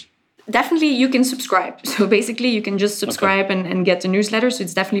consumers? Definitely, you can subscribe. So basically, you can just subscribe and get the newsletter. So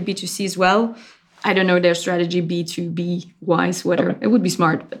it's definitely B2C as well. I don't know their strategy B2B wise, whether it would be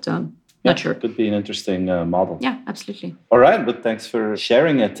smart, but not sure. Could be an interesting model. Yeah, absolutely. All right, but thanks for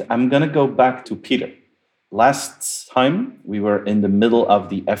sharing it. I'm going to go back to Peter. Last time we were in the middle of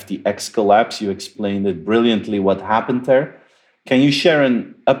the FTX collapse. You explained it brilliantly what happened there. Can you share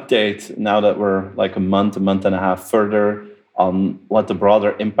an update now that we're like a month and a half further on what the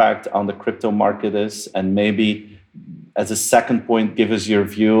broader impact on the crypto market is, and maybe as a second point, give us your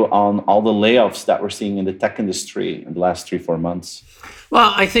view on all the layoffs that we're seeing in the tech industry in the last 3-4 months.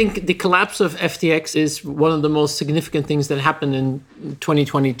 Well, I think the collapse of FTX is one of the most significant things that happened in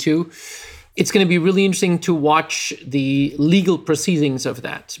 2022. It's going to be really interesting to watch the legal proceedings of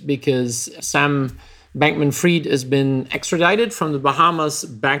that, because Sam Bankman-Fried has been extradited from the Bahamas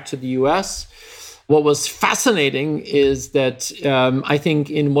back to the US. What was fascinating is that I think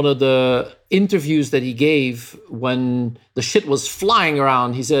in one of the interviews that he gave when the shit was flying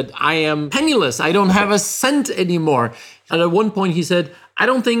around, he said, I am penniless. I don't have a cent anymore. And at one point he said, I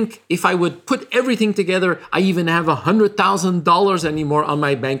don't think if I would put everything together, I even have $100,000 anymore on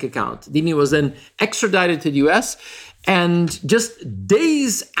my bank account. Dimi was then extradited to the US. And just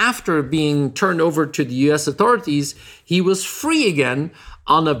days after being turned over to the US authorities, he was free again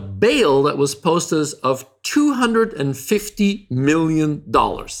on a bail that was posted of $250 million.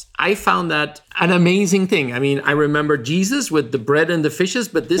 I found that an amazing thing. I mean, I remember Jesus with the bread and the fishes,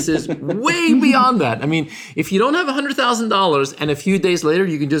 but this is way beyond that. I mean, if you don't have $100,000 and a few days later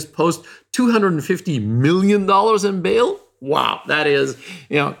you can just post $250 million in bail, wow, that is,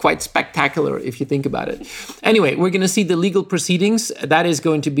 quite spectacular if you think about it. Anyway, we're going to see the legal proceedings. That is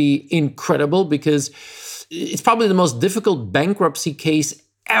going to be incredible because it's probably the most difficult bankruptcy case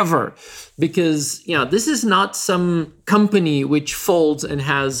ever, because this is not some company which folds and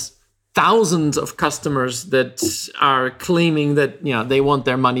has thousands of customers that are claiming that they want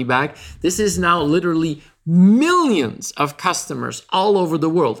their money back. This is now literally millions of customers all over the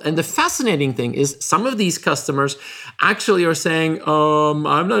world. And the fascinating thing is some of these customers actually are saying,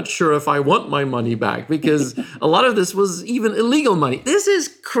 I'm not sure if I want my money back, because a lot of this was even illegal money. This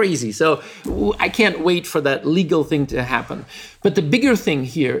is crazy. So I can't wait for that legal thing to happen. But the bigger thing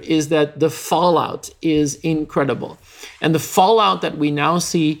here is that the fallout is incredible. And the fallout that we now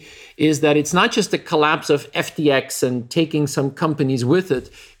see is that it's not just the collapse of FTX and taking some companies with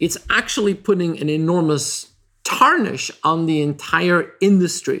it, it's actually putting an enormous tarnish on the entire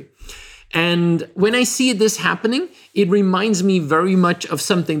industry. And when I see this happening, it reminds me very much of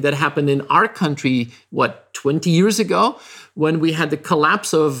something that happened in our country, 20 years ago, when we had the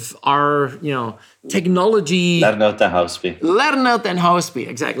collapse of our, technology. Lernout and Houseby. Lernout and Houseby,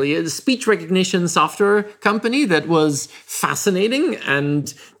 exactly. A speech recognition software company that was fascinating.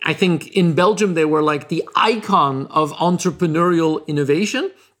 And I think in Belgium, they were like the icon of entrepreneurial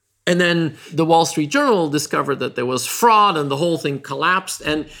innovation. And then the Wall Street Journal discovered that there was fraud and the whole thing collapsed.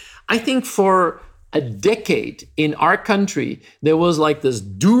 And I think for a decade in our country, there was like this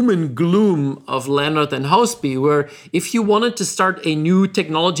doom and gloom of Lernout and Houseby, where if you wanted to start a new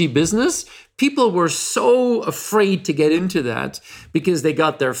technology business, people were so afraid to get into that because they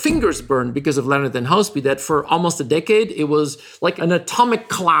got their fingers burned because of Lernout and Houseby, that for almost a decade, it was like an atomic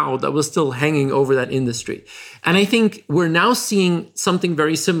cloud that was still hanging over that industry. And I think we're now seeing something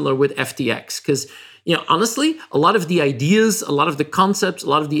very similar with FTX, because honestly, a lot of the ideas, a lot of the concepts, a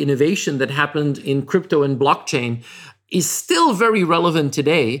lot of the innovation that happened in crypto and blockchain is still very relevant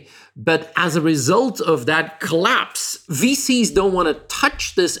today. But as a result of that collapse, VCs don't want to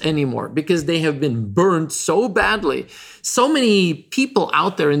touch this anymore because they have been burned so badly. So many people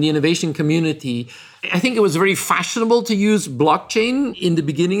out there in the innovation community, I think it was very fashionable to use blockchain in the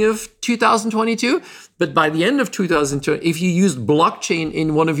beginning of 2022. But by the end of 2020, if you used blockchain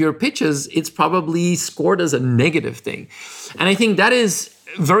in one of your pitches, it's probably scored as a negative thing. And I think that is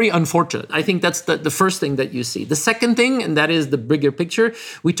very unfortunate. I think that's the first thing that you see. The second thing, and that is the bigger picture,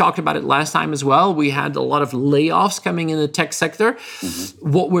 we talked about it last time as well. We had a lot of layoffs coming in the tech sector.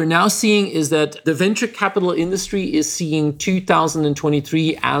 Mm-hmm. What we're now seeing is that the venture capital industry is seeing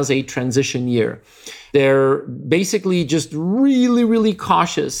 2023 as a transition year. They're basically just really, really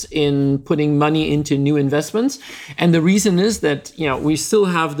cautious in putting money into new investments. And the reason is that, we still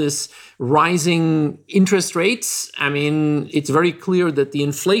have this rising interest rates. I mean, it's very clear that the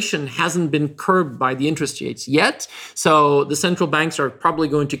inflation hasn't been curbed by the interest rates yet. So the central banks are probably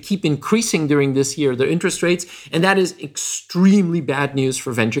going to keep increasing during this year their interest rates. And that is extremely bad news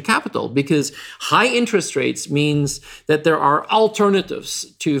for venture capital, because high interest rates means that there are alternatives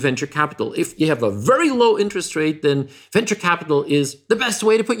to venture capital. If you have a very low interest rate, then venture capital is the best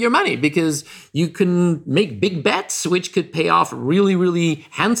way to put your money, because you can make big bets, which could pay off really, really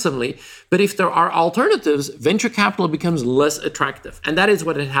handsomely. But if there are alternatives, venture capital becomes less attractive. And that is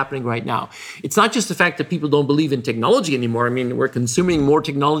what is happening right now. It's not just the fact that people don't believe in technology anymore. I mean, we're consuming more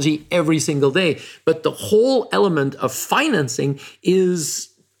technology every single day. But the whole element of financing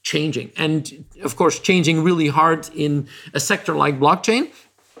is changing. And of course, changing really hard in a sector like blockchain.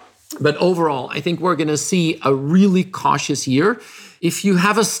 But overall, I think we're going to see a really cautious year. If you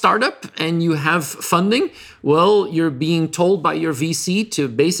have a startup and you have funding, well, you're being told by your VC to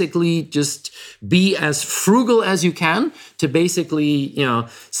basically just be as frugal as you can, to basically,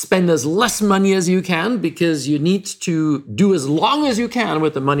 spend as less money as you can, because you need to do as long as you can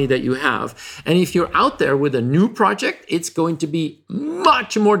with the money that you have. And if you're out there with a new project, it's going to be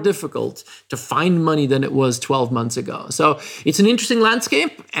much more difficult to find money than it was 12 months ago. So it's an interesting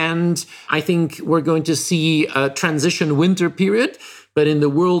landscape. And I think we're going to see a transition winter period. But in the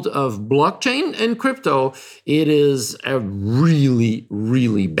world of blockchain and crypto, it is a really,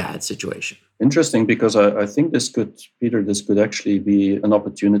 really bad situation. interesting because I think Peter, this could actually be an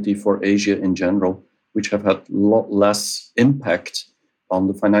opportunity for Asia in general, which have had a lot less impact on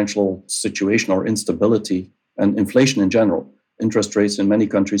the financial situation or instability and inflation in general. Interest rates in many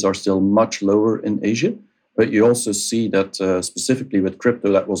countries are still much lower in Asia, but you also see that specifically with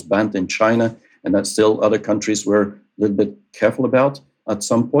crypto that was banned in China and that still other countries were a little bit careful about at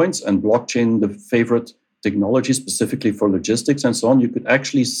some points, and blockchain, the favorite technology specifically for logistics and so on, you could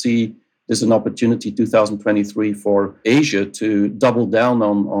actually see there's an opportunity 2023 for Asia to double down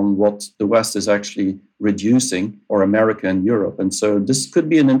on what the West is actually reducing, or America and Europe. And so this could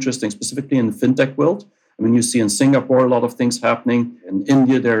be an interesting, specifically in the fintech world. I mean, you see in Singapore a lot of things happening. In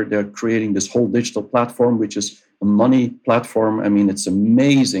India, they're creating this whole digital platform, which is a money platform. I mean, it's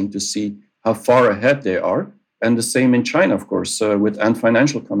amazing to see how far ahead they are. And the same in China, of course, with Ant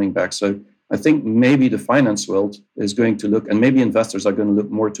Financial coming back. So I think maybe the finance world is going to look, and maybe investors are going to look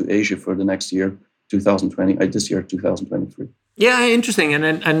more to Asia for the next year, 2023. Yeah, interesting.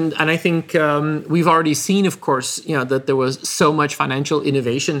 And I think we've already seen, of course, that there was so much financial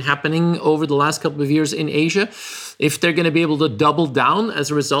innovation happening over the last couple of years in Asia. If they're going to be able to double down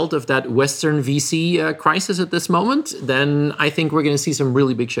as a result of that Western VC crisis at this moment, then I think we're going to see some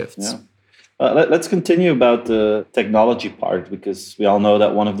really big shifts. Yeah. Let's continue about the technology part, because we all know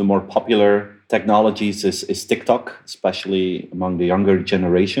that one of the more popular technologies is TikTok, especially among the younger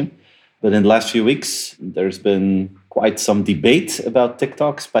generation. But in the last few weeks, there's been quite some debate about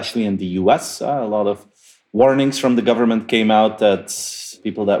TikTok, especially in the US. A lot of warnings from the government came out that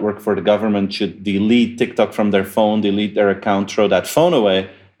people that work for the government should delete TikTok from their phone, delete their account, throw that phone away,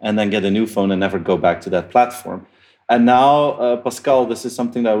 and then get a new phone and never go back to that platform. And now, Pascal, this is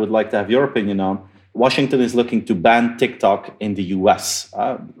something that I would like to have your opinion on. Washington is looking to ban TikTok in the US.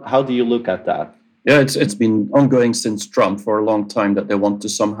 How do you look at that? Yeah, it's been ongoing since Trump for a long time that they want to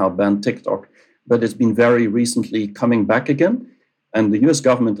somehow ban TikTok. But it's been very recently coming back again. And the US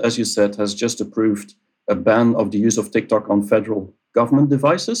government, as you said, has just approved a ban of the use of TikTok on federal government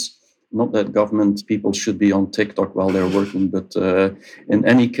devices. Not that government people should be on TikTok while they're working, but in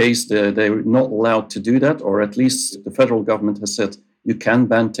any case, they're not allowed to do that, or at least the federal government has said you can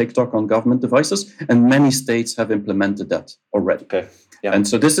ban TikTok on government devices, and many states have implemented that already. Okay. Yeah. And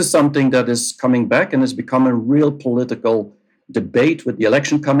so this is something that is coming back and has become a real political debate with the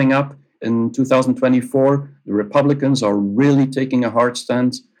election coming up in 2024. The Republicans are really taking a hard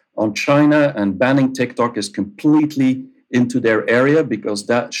stand on China, and banning TikTok is completely into their area because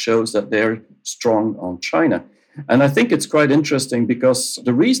that shows that they're strong on China. And I think it's quite interesting because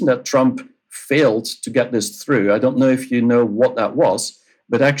the reason that Trump failed to get this through, I don't know if you know what that was,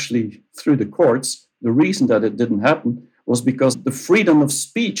 but actually through the courts, the reason that it didn't happen was because the freedom of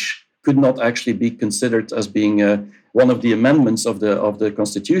speech could not actually be considered as being one of the amendments of the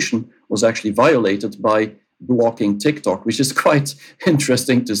Constitution was actually violated by blocking TikTok, which is quite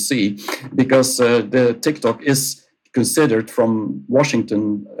interesting to see because the TikTok is considered from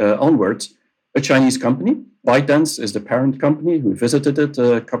Washington onwards a Chinese company. ByteDance is the parent company who visited it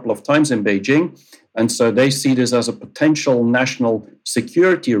a couple of times in Beijing. And so they see this as a potential national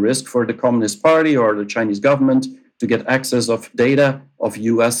security risk for the Communist Party or the Chinese government to get access of data of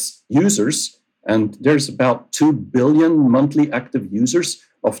US users. And there's about 2 billion monthly active users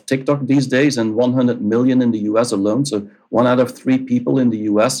of TikTok these days and 100 million in the US alone. So 1 out of 3 people in the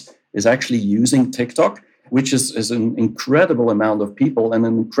US is actually using TikTok, which is an incredible amount of people and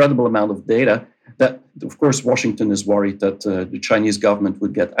an incredible amount of data that, of course, Washington is worried that the Chinese government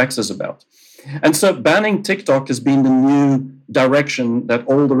would get access about. And so banning TikTok has been the new direction that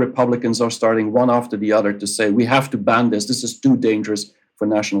all the Republicans are starting one after the other to say, we have to ban this. This is too dangerous for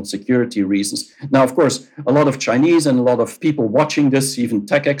national security reasons. Now, of course, a lot of Chinese and a lot of people watching this, even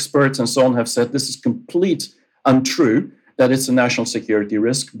tech experts and so on, have said this is complete untrue, that it's a national security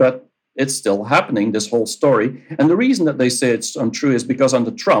risk, but it's still happening, this whole story. And the reason that they say it's untrue is because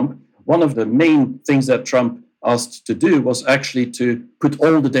under Trump, one of the main things that Trump asked to do was actually to put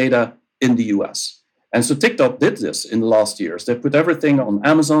all the data in the US. And so TikTok did this in the last years. They put everything on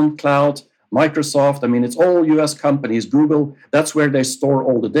Amazon Cloud, Microsoft. I mean, it's all US companies, Google, that's where they store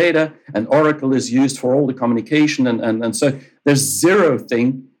all the data. And Oracle is used for all the communication. And so there's zero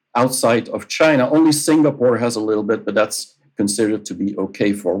thing outside of China. Only Singapore has a little bit, but that's considered to be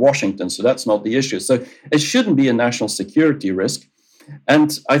okay for Washington. So that's not the issue. So it shouldn't be a national security risk.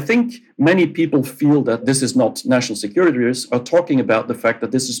 And I think many people feel that this is not national security risk, are talking about the fact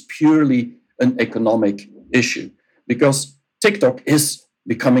that this is purely an economic issue because TikTok is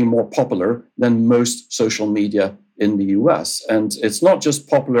becoming more popular than most social media in the US. And it's not just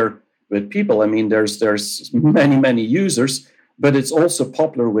popular with people. I mean, there's many, many users, but it's also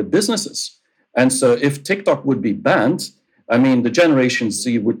popular with businesses. And so if TikTok would be banned, I mean, the Generation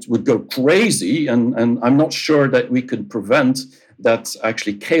Z would go crazy. And I'm not sure that we could prevent that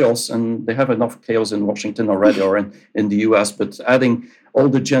actually chaos. And they have enough chaos in Washington already or in the US. But adding all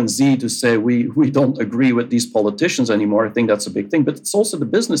the Gen Z to say we don't agree with these politicians anymore, I think that's a big thing. But it's also the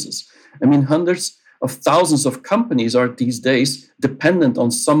businesses. I mean, hundreds of thousands of companies are these days dependent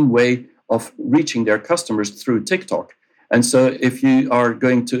on some way of reaching their customers through TikTok. And so if you are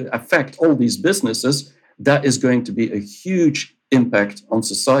going to affect all these businesses, that is going to be a huge impact on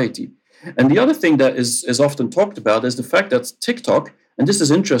society. And the other thing that is often talked about is the fact that TikTok, and this is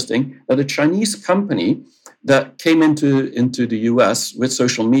interesting, that a Chinese company that came into the US with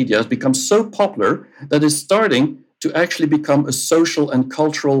social media has become so popular that it's starting to actually become a social and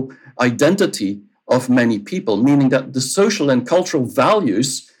cultural identity of many people, meaning that the social and cultural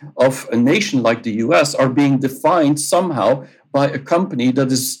values of a nation like the US are being defined somehow by a company that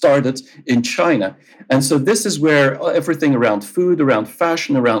is started in China. And so this is where everything around food, around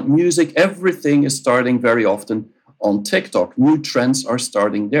fashion, around music, everything is starting very often on TikTok. New trends are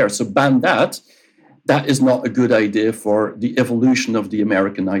starting there. So ban that. That is not a good idea for the evolution of the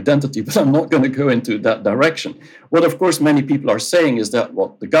American identity, but I'm not going to go into that direction. What, of course, many people are saying is that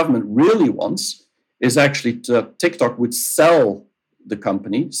what the government really wants is actually that TikTok would sell the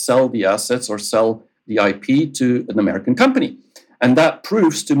company, sell the assets or sell the IP to an American company. And that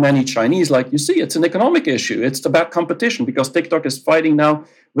proves to many Chinese, like you see, it's an economic issue. It's about competition because TikTok is fighting now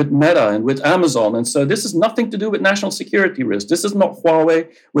with Meta and with Amazon. And so this is nothing to do with national security risk. This is not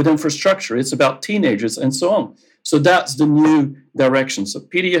Huawei with infrastructure. It's about teenagers and so on. So that's the new direction. So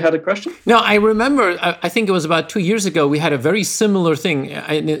Peter, you had a question? No, I remember, I think it was about 2 years ago, we had a very similar thing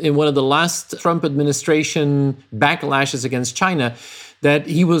in one of the last Trump administration backlashes against China, that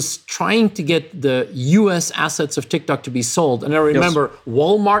he was trying to get the US assets of TikTok to be sold. And I remember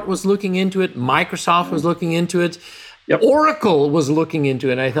Walmart was looking into it, Microsoft was looking into it, Oracle was looking into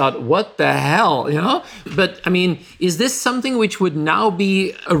it. And I thought, what the hell, you know? But I mean, is this something which would now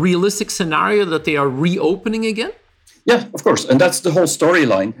be a realistic scenario that they are reopening again? Yeah, of course. And that's the whole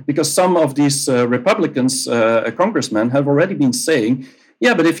storyline, because some of these Republicans, congressmen, have already been saying,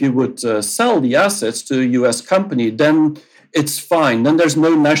 yeah, but if you would sell the assets to a US company, then it's fine. Then there's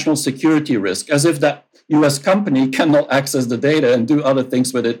no national security risk, as if that US company cannot access the data and do other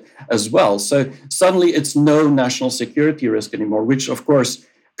things with it as well. So suddenly it's no national security risk anymore, which of course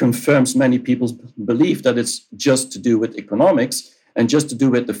confirms many people's belief that it's just to do with economics and just to do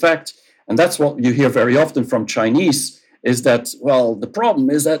with the fact. And that's what you hear very often from Chinese is that, well, the problem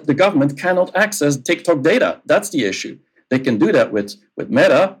is that the government cannot access TikTok data. That's the issue. They can do that with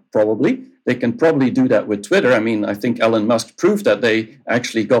Meta, probably. They can probably do that with Twitter. I mean, I think Elon Musk proved that they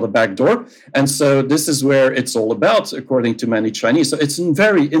actually got a backdoor. And so this is where it's all about, according to many Chinese. So it's a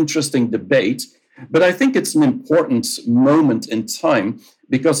very interesting debate. But I think it's an important moment in time,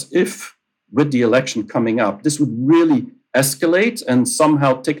 because if, with the election coming up, this would really escalate and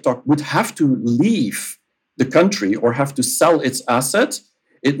somehow TikTok would have to leave the country or have to sell its asset,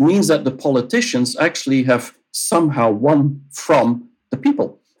 it means that the politicians actually have somehow won from the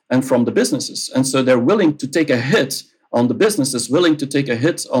people and from the businesses. And so they're willing to take a hit on the businesses, willing to take a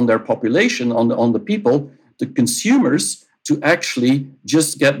hit on their population, on the people, the consumers, to actually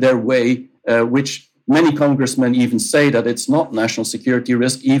just get their way, which many congressmen even say that it's not national security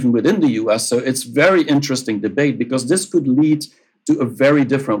risk, even within the US. So it's very interesting debate, because this could lead to a very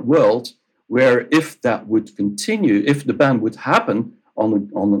different world where, if that would continue, if the ban would happen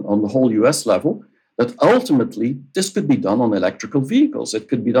on the whole US level, that ultimately this could be done on electrical vehicles. It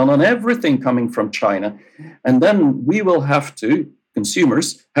could be done on everything coming from China. And then we will have to,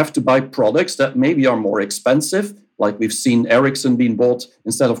 consumers, have to buy products that maybe are more expensive. Like we've seen Ericsson being bought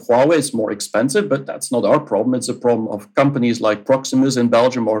instead of Huawei, it's more expensive, but that's not our problem. It's a problem of companies like Proximus in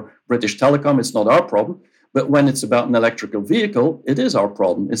Belgium or British Telecom. It's not our problem. But when it's about an electrical vehicle, it is our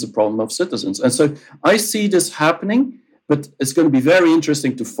problem. It's a problem of citizens. And so I see this happening. But it's going to be very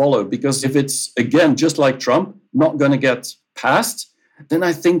interesting to follow, because if it's, again, just like Trump, not going to get passed, then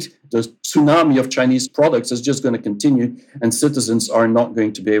I think the tsunami of Chinese products is just going to continue and citizens are not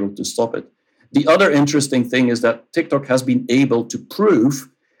going to be able to stop it. The other interesting thing is that TikTok has been able to prove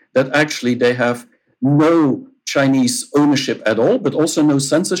that actually they have no Chinese ownership at all, but also no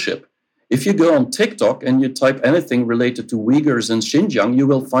censorship. If you go on TikTok and you type anything related to Uyghurs in Xinjiang, you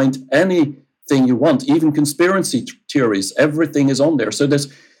will find anything you want, even conspiracy theories, everything is on there. So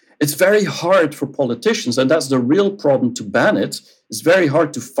it's very hard for politicians, and that's the real problem, to ban it. It's very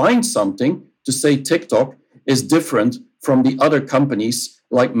hard to find something to say TikTok is different from the other companies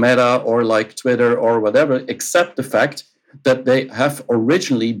like Meta or like Twitter or whatever, except the fact that they have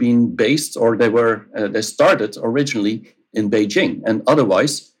originally been based, or they started originally in Beijing. And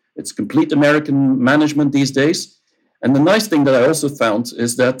otherwise, it's complete American management these days. And the nice thing that I also found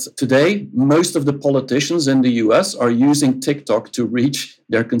is that today, most of the politicians in the US are using TikTok to reach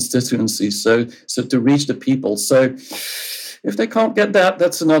their constituencies, so to reach the people. So if they can't get that,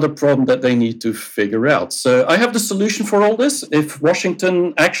 that's another problem that they need to figure out. So I have the solution for all this. If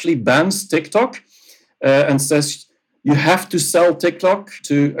Washington actually bans TikTok and says you have to sell TikTok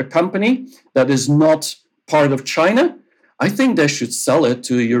to a company that is not part of China, I think they should sell it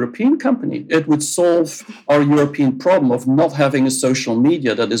to a European company. It would solve our European problem of not having a social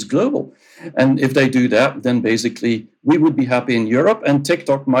media that is global. And if they do that, then basically we would be happy in Europe, and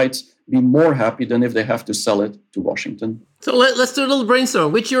TikTok might be more happy than if they have to sell it to Washington. So let's do a little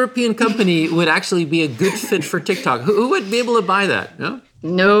brainstorm. Which European company would actually be a good fit for TikTok? Who would be able to buy that? No?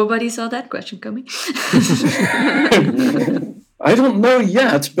 Nobody saw that question coming. I don't know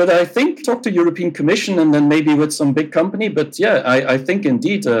yet, but I think talk to European Commission and then maybe with some big company. But yeah, I think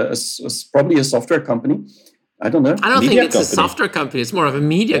indeed probably a software company. I don't know. I don't think it's a software company. It's more of a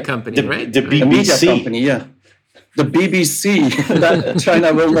media company, right? The BBC. A media company, yeah. The BBC. That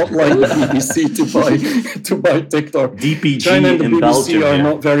China will not like the BBC to buy TikTok. DPG China and the in BBC Belgium, are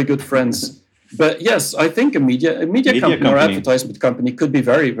not very good friends. But yes, I think a media company or advertisement company could be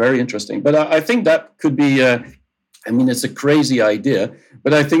very, very interesting. But I think that could be... it's a crazy idea,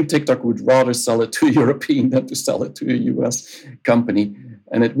 but I think TikTok would rather sell it to a European than to sell it to a US company,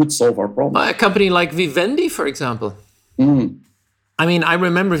 and it would solve our problem. A company like Vivendi, for example. I mean, I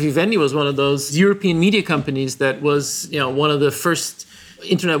remember Vivendi was one of those European media companies that was, one of the first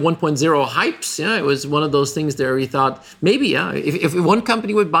Internet 1.0 hypes. Yeah, it was one of those things there we thought, maybe, if one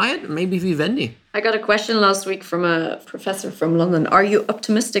company would buy it, maybe Vivendi. I got a question last week from a professor from London. Are you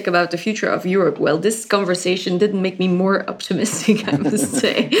optimistic about the future of Europe? Well, this conversation didn't make me more optimistic, I must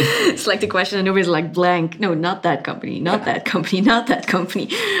say. It's like the question and nobody's like blank. No, not that company, not that company, not that company.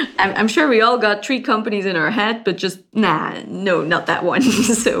 I'm sure we all got 3 companies in our head, but just, no, not that one.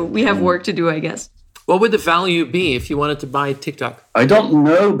 So we have work to do, I guess. What would the value be if you wanted to buy TikTok? I don't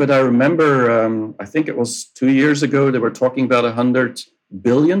know, but I remember, I think it was 2 years ago, they were talking about 100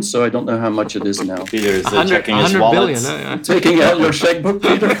 billion, so I don't know how much it is now. Peter is checking his wallet. Taking out your checkbook,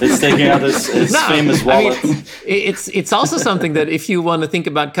 Peter? He's taking out his famous wallet. I mean, it's also something that if you want to think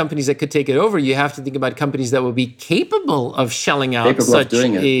about companies that could take it over, you have to think about companies that will be capable of shelling out such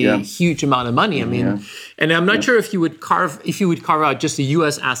a huge amount of money. I mean, and I'm not sure if you would carve out just the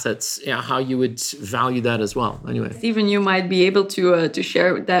US assets, how you would value that as well. Anyway, Stephen, you might be able to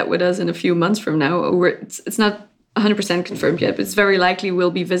share that with us in a few months from now. It's not 100% confirmed yet, but it's very likely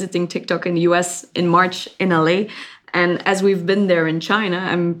we'll be visiting TikTok in the US in March in LA. And as we've been there in China,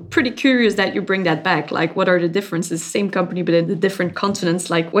 I'm pretty curious that you bring that back. Like, what are the differences? Same company, but in the different continents.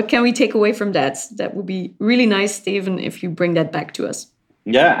 Like, what can we take away from that? That would be really nice, Stephen, if you bring that back to us.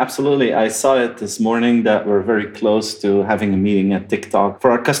 Yeah, absolutely. I saw it this morning that we're very close to having a meeting at TikTok.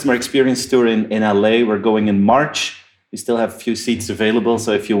 For our customer experience tour in LA, we're going in March. We still have a few seats available.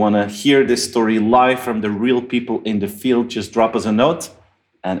 So if you want to hear this story live from the real people in the field, just drop us a note.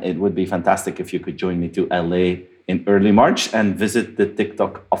 And it would be fantastic if you could join me to LA in early March and visit the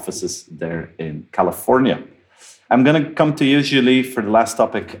TikTok offices there in California. I'm going to come to you, Julie, for the last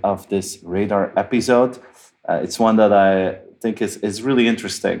topic of this Radar episode. It's one that I think is really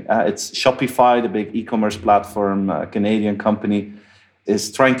interesting. It's Shopify, the big e-commerce platform, a Canadian company,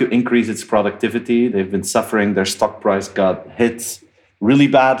 is trying to increase its productivity. They've been suffering. Their stock price got hit really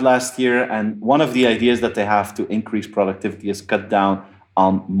bad last year. And one of the ideas that they have to increase productivity is cut down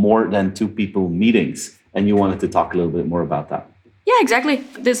on more than 2 people meetings. And you wanted to talk a little bit more about that. Yeah, exactly.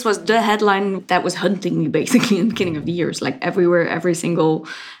 This was the headline that was hunting me basically in the beginning of the year. Like everywhere, every single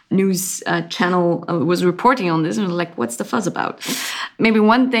news channel was reporting on this. And I was like, what's the fuzz about? Maybe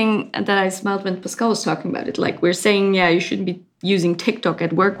one thing that I smelled when Pascal was talking about it, like we're saying, you shouldn't be using TikTok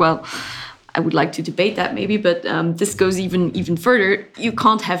at work. Well, I would like to debate that maybe, but this goes even further. You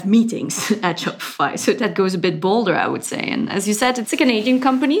can't have meetings at Shopify. So that goes a bit bolder, I would say. And as you said, it's a Canadian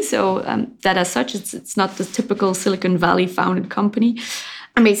company. So that as such, it's not the typical Silicon Valley founded company.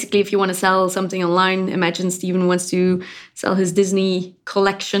 And basically, if you want to sell something online, imagine Stephen wants to sell his Disney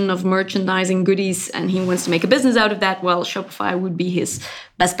collection of merchandising goodies and he wants to make a business out of that. Well, Shopify would be his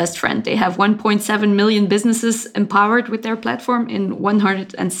best friend. They have 1.7 million businesses empowered with their platform in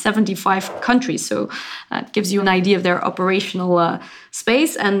 175 countries. So it gives you an idea of their operational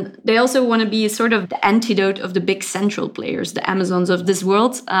space. And they also want to be sort of the antidote of the big central players, the Amazons of this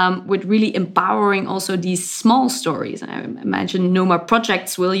world, with really empowering also these small stories. I imagine Noma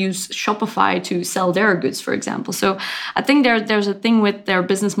Projects will use Shopify to sell their goods, for example. So I think there's a thing with their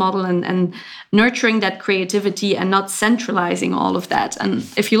business model and nurturing that creativity and not centralizing all of that. And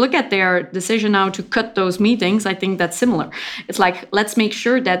if you look at their decision now to cut those meetings, I think that's similar. It's like, let's make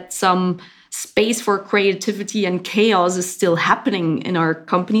sure that some space for creativity and chaos is still happening in our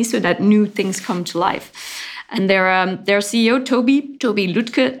company so that new things come to life. And their CEO, Toby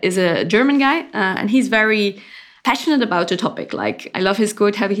Lütke, is a German guy, and he's very passionate about the topic. Like, I love his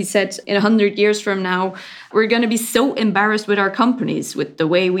quote, how he said, in 100 years from now, we're going to be so embarrassed with our companies, with the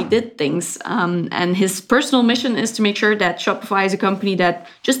way we did things. And his personal mission is to make sure that Shopify is a company that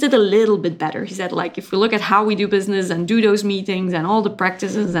just did a little bit better. He said, like, if we look at how we do business and do those meetings and all the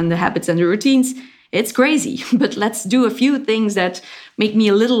practices and the habits and the routines, it's crazy, but let's do a few things that make me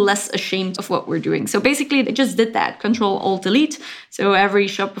a little less ashamed of what we're doing. So basically, they just did that, Control-Alt-Delete. So every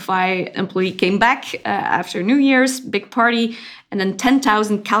Shopify employee came back after New Year's, big party, and then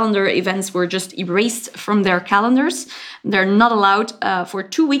 10,000 calendar events were just erased from their calendars. They're not allowed for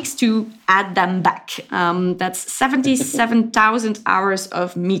 2 weeks to add them back. That's 77,000 hours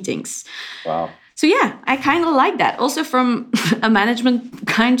of meetings. Wow. So yeah, I kind of like that. Also from a management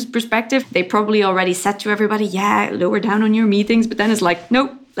kind of perspective, they probably already said to everybody, yeah, lower down on your meetings. But then it's like,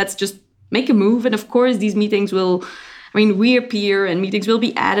 nope, let's just make a move. And of course, these meetings will, reappear and meetings will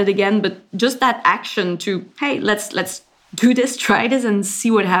be added again. But just that action to, hey, let's do this, try this and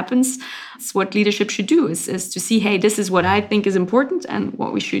see what happens. It's what leadership should do is to see, hey, this is what I think is important and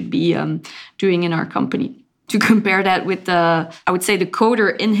what we should be doing in our company. To compare that with I would say the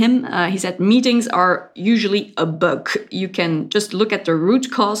coder in him, he said meetings are usually a bug. You can just look at the root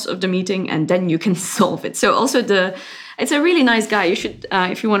cause of the meeting and then you can solve it. So also it's a really nice guy. You should,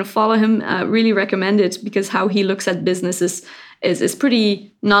 if you want to follow him, really recommend it because how he looks at businesses is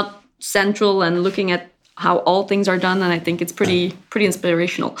pretty not central and looking at how all things are done. And I think it's pretty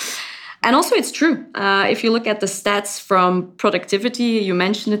inspirational. And also it's true. If you look at the stats from productivity, you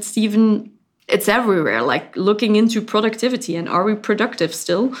mentioned it, Stephen, it's everywhere, like looking into productivity and are we productive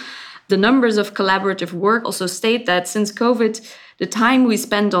still? The numbers of collaborative work also state that since COVID, the time we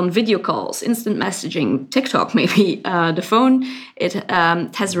spend on video calls, instant messaging, TikTok, maybe the phone, it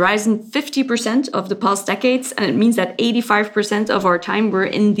has risen 50% of the past decades. And it means that 85% of our time we're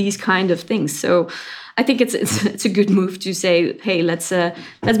in these kind of things. So I think it's a good move to say, hey, let's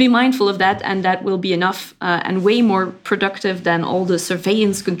be mindful of that. And that will be enough and way more productive than all the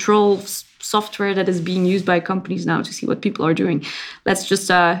surveillance controls software that is being used by companies now to see what people are doing. Let's just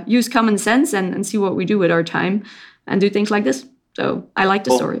use common sense and see what we do with our time and do things like this. So I like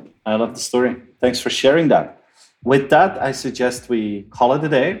the story. I love the story. Thanks for sharing that. With that, I suggest we call it a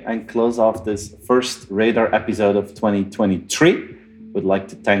day and close off this first Radar episode of 2023. Would like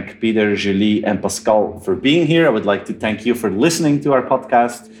to thank Peter, Julie, and Pascal for being here. I would like to thank you for listening to our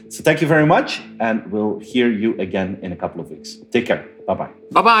podcast. So thank you very much, and we'll hear you again in a couple of weeks. Take care. Bye-bye.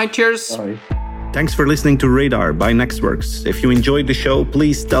 Bye-bye. Cheers. Bye. Thanks for listening to Radar by Nextworks. If you enjoyed the show,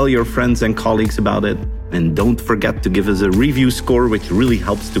 please tell your friends and colleagues about it. And don't forget to give us a review score, which really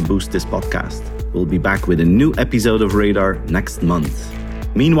helps to boost this podcast. We'll be back with a new episode of Radar next month.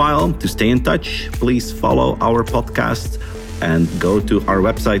 Meanwhile, to stay in touch, please follow our podcast and go to our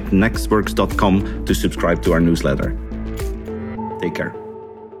website, nextworks.com, to subscribe to our newsletter. Take care.